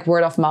about like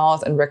word of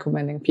mouth and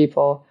recommending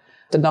people.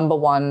 the number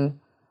one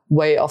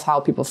way of how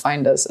people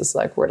find us is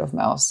like word of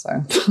mouth.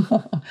 So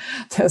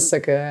that's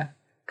like a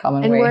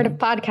common way. And word of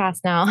podcast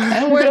now.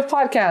 And word of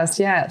podcast,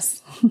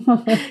 yes.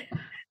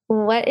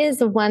 What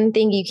is one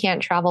thing you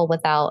can't travel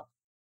without?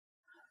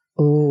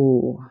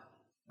 Ooh,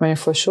 I mean,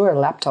 for sure, a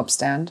laptop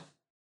stand.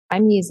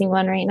 I'm using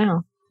one right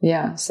now.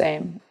 Yeah,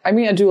 same. I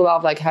mean, I do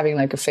love like having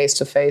like a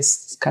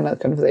face-to-face kind of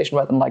conversation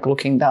rather than like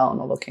looking down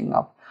or looking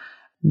up.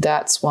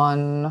 That's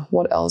one.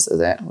 What else is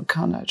it? What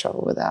can't I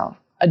travel without?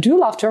 I do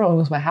love traveling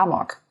with my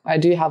hammock. I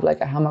do have like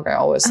a hammock I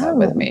always have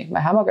with me. My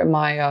hammock and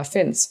my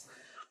fins.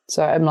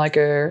 So I'm like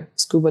a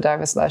scuba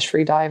diver /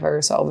 free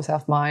diver. So I always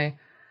have my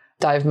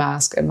dive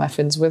mask and my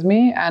fins with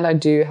me. And I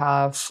do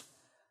have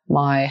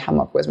my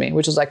hammock with me,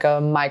 which is like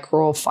a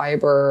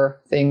microfiber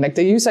thing. Like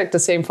they use like the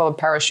same for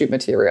parachute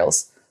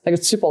materials. Like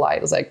it's super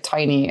light. It's like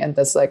tiny. And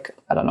that's like,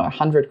 I don't know,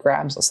 100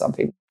 grams or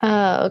something.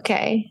 Oh,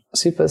 okay.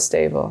 Super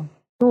stable.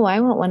 Oh,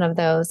 I want one of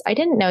those. I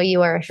didn't know you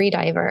were a free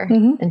diver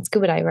and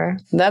scuba diver.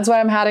 That's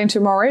why I'm heading to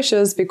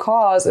Mauritius,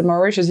 because in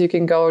Mauritius you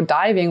can go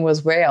diving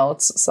with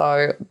whales.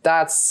 So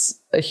that's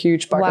a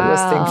huge bucket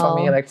list thing for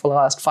me. Like for the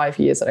last 5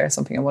 years, that is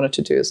something I wanted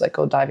to do, is like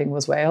go diving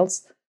with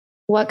whales.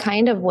 What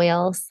kind of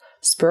whales?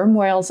 Sperm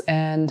whales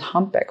and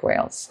humpback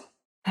whales.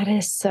 That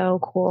is so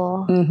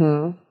cool.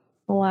 Mm-hmm.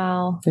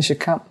 Wow. You should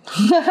come.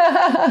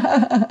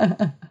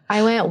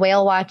 I went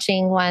whale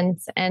watching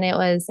once and it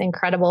was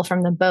incredible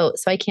from the boat.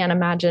 So I can't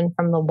imagine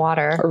from the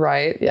water.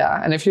 Right. Yeah.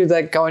 And if you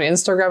like go on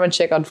Instagram and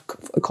check out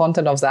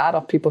content of that,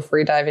 of people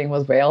free diving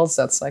with whales,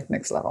 that's like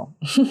next level.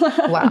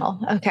 Wow.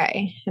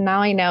 Okay. And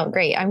now I know.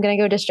 Great. I'm going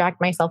to go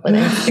distract myself with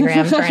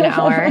Instagram for an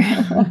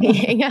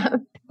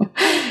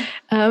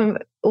hour.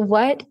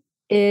 What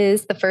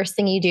is the first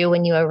thing you do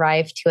when you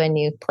arrive to a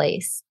new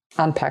place?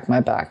 Unpack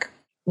my bag.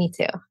 Me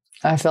too.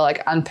 I feel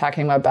like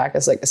unpacking my bag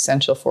is like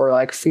essential for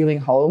like feeling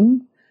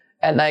home.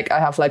 And like I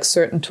have like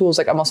certain tools.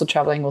 Like I'm also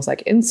traveling with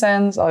like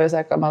incense. I always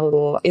like got my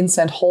little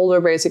incense holder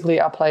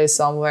basically I place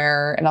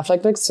somewhere. And I've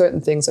like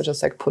certain things I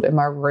just like put in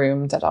my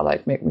room that are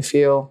like make me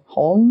feel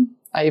home.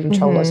 I even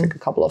travel with like a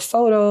couple of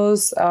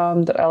photos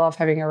that I love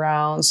having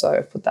around. So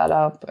I put that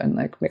up and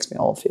like makes me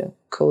all feel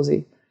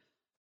cozy.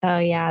 Oh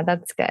yeah,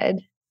 that's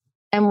good.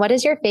 And what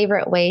is your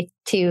favorite way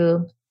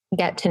to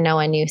get to know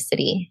a new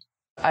city?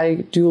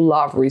 I do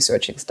love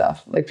researching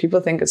stuff. Like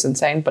people think it's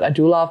insane, but I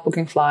do love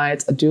booking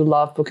flights. I do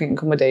love booking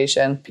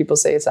accommodation. People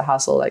say it's a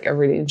hassle. Like I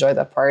really enjoy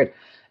that part.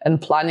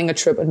 And planning a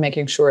trip and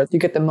making sure you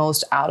get the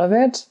most out of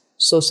it.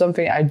 So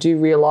something I do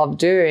really love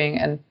doing,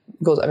 and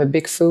because I'm a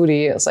big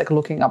foodie, is like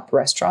looking up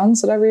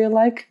restaurants that I really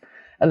like.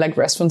 And like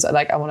restaurants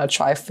I want to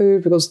try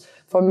food, because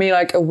for me,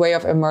 like a way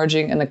of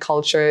emerging in a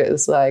culture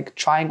is like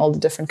trying all the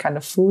different kind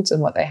of foods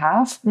and what they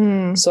have.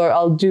 So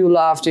I'll do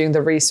love doing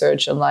the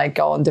research and like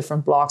go on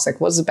different blogs, like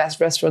what's the best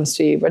restaurants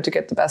to eat, where to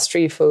get the best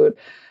street food.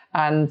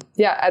 And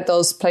yeah, at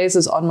those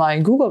places on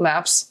my Google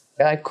Maps,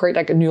 I create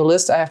like a new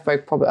list. I have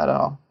like probably, I don't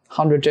know,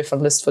 100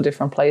 different lists for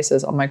different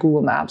places on my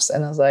Google Maps.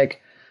 And it's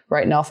like,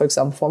 right now, for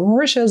example, for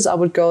Mauritius, I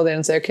would go there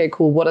and say, okay,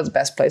 cool, what are the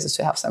best places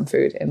to have some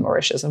food in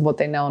Mauritius and what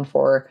they're known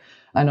for?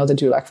 I know they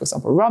do like, for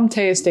example, rum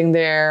tasting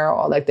there,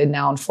 or like they're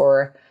known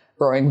for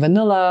growing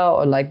vanilla,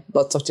 or like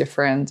lots of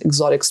different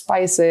exotic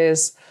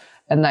spices.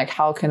 And like,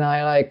 how can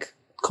I like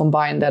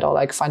combine that, or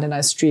like find a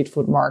nice street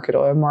food market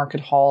or a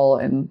market hall?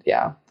 And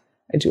yeah,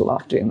 I do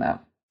love doing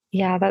that.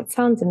 Yeah, that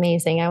sounds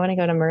amazing. I want to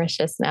go to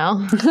Mauritius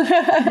now.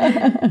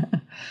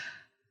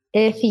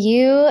 If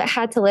you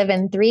had to live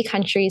in 3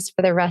 countries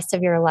for the rest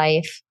of your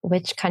life,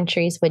 which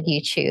countries would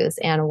you choose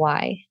and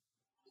why?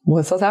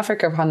 Well, South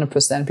Africa,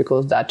 100%,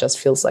 because that just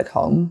feels like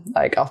home.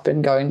 Like I've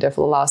been going there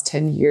for the last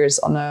 10 years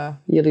on a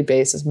yearly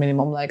basis,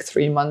 minimum like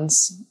 3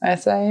 months, I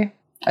say.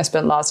 I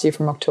spent last year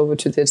from October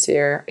to this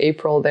year,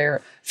 April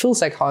there.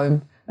 Feels like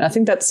home. And I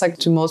think that's like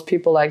to most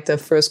people, like the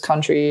first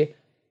country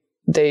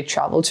they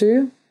travel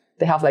to.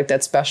 They have like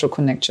that special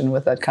connection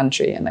with that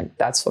country. And like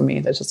that's for me,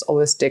 that just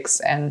always sticks.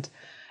 And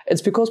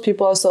it's because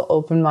people are so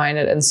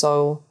open-minded and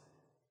so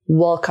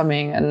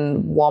welcoming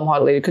and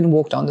warm-hearted. You can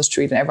walk down the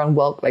street and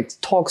everyone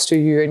talks to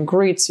you and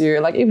greets you,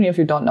 like even if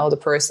you don't know the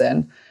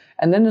person.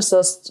 And then it's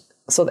just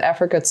South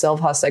Africa itself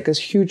has like this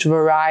huge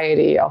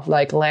variety of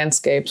like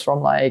landscapes,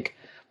 from like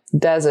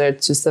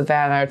desert to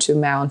savanna to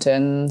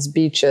mountains,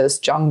 beaches,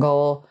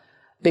 jungle,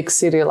 big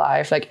city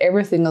life. Like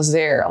everything is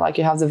there. Like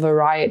you have the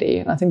variety,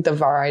 and I think the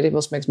variety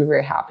was makes me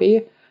very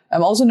happy.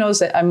 I'm also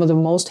noticed that I'm the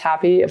most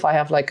happy if I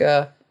have like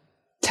a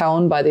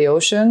town by the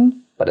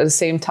ocean, but at the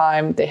same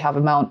time they have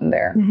a mountain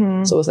there.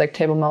 So it's like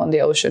Table Mountain,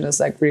 the ocean is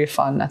like really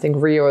fun. I think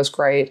Rio is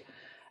great.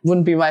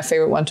 Wouldn't be my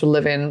favorite one to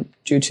live in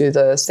due to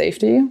the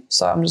safety.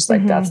 So I'm just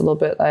like, that's a little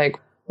bit like,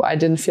 I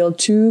didn't feel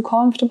too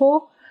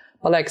comfortable.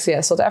 But like, so yeah,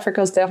 South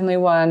Africa is definitely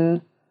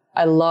one.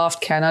 I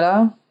loved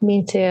Canada.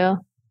 Me too.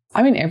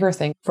 I mean,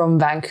 everything from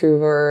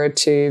Vancouver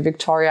to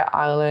Victoria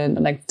Island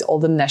and like all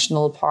the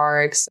national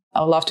parks. I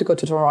would love to go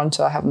to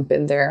Toronto. I haven't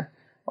been there,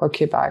 or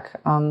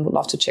Quebec. Would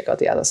love to check out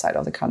the other side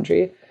of the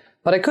country.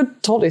 But I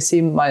could totally see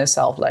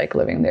myself like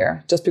living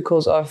there just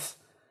because of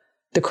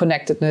the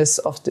connectedness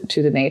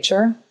to the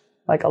nature.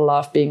 Like I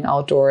love being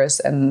outdoors,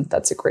 and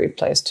that's a great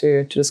place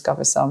to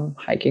discover some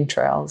hiking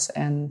trails.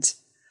 And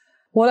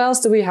what else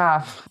do we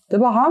have? The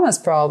Bahamas,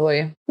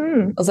 probably.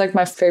 It's like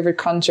my favorite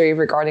country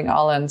regarding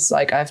islands.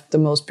 Like I have the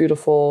most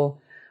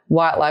beautiful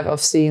wildlife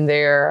I've seen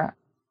there.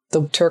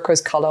 The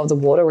turquoise color of the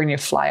water when you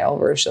fly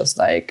over is just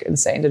like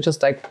insane. It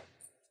just like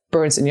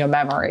burns in your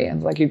memory,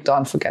 and like you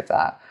don't forget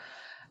that.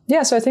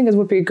 Yeah, so I think it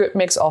would be a good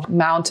mix of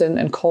mountain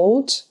and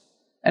cold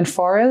and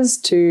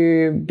forest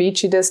to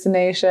beachy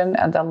destination,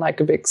 and then like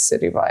a big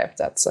city vibe.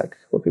 That's like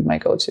would be my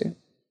go-to.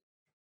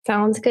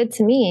 Sounds good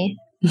to me.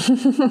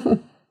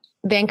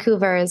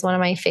 Vancouver is one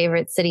of my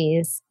favorite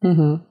cities.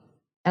 And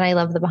I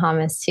love the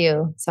Bahamas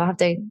too. So I'll have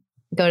to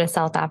go to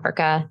South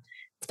Africa.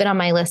 It's been on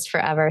my list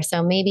forever.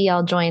 So maybe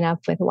I'll join up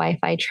with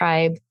Wi-Fi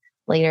Tribe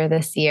later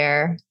this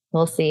year.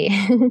 We'll see.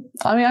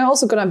 I mean, I'm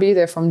also going to be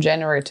there from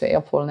January to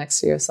April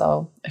next year.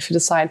 So if you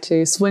decide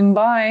to swing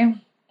by,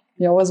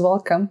 you're always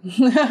welcome.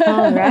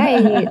 All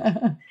right.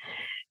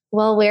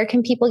 Well, where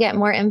can people get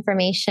more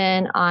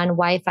information on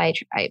Wi-Fi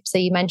Tribe? So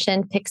you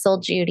mentioned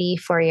Pixel Judy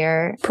for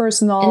your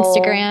personal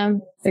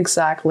Instagram.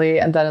 Exactly.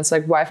 And then it's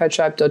like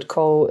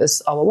wifitribe.co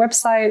is our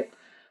website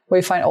where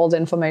you find all the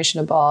information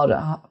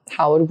about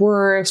how it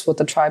works, what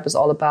the tribe is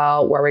all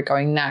about, where we're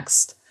going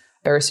next.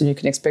 Very soon you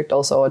can expect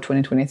also a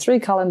 2023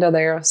 calendar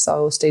there.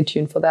 So stay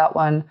tuned for that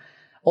one.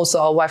 Also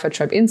our Wi-Fi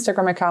Tribe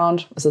Instagram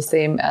account is the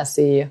same as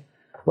the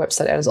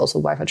website. It is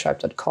also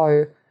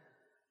wifitribe.co.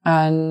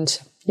 And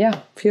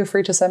yeah, feel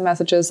free to send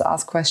messages,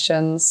 ask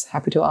questions.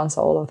 Happy to answer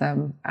all of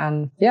them.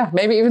 And yeah,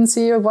 maybe even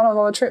see you at one of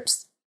our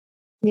trips.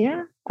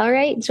 Yeah. All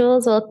right,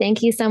 Jules. Well,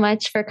 thank you so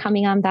much for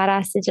coming on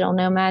Badass Digital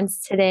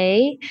Nomads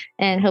today,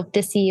 and hope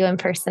to see you in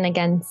person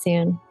again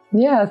soon.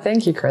 Yeah,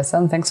 thank you, Chris.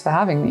 And thanks for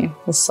having me.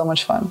 It was so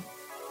much fun.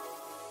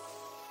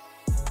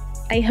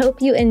 I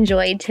hope you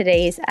enjoyed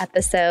today's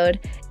episode.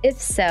 If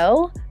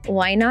so,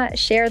 why not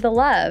share the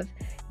love?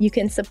 You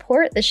can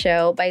support the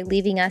show by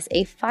leaving us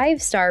a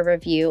 5-star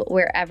review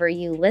wherever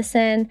you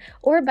listen,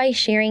 or by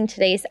sharing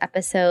today's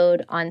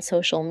episode on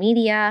social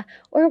media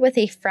or with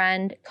a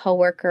friend,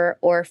 coworker,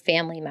 or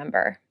family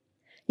member.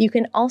 You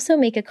can also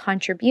make a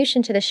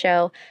contribution to the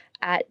show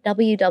at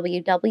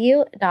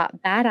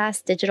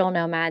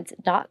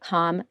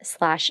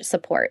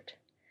www.badassdigitalnomads.com/support.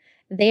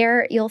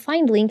 There, you'll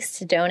find links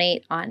to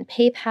donate on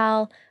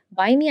PayPal,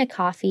 Buy Me a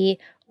Coffee,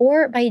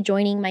 or by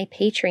joining my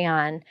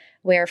Patreon,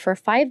 where for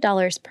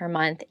 $5 per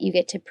month, you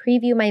get to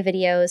preview my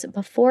videos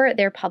before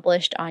they're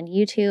published on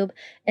YouTube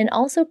and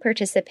also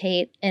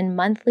participate in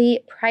monthly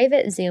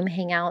private Zoom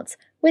hangouts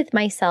with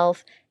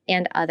myself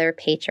and other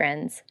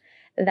patrons.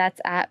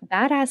 That's at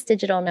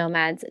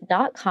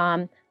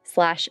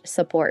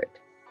badassdigitalnomads.com/support.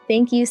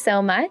 Thank you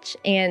so much,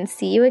 and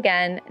see you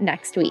again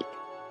next week.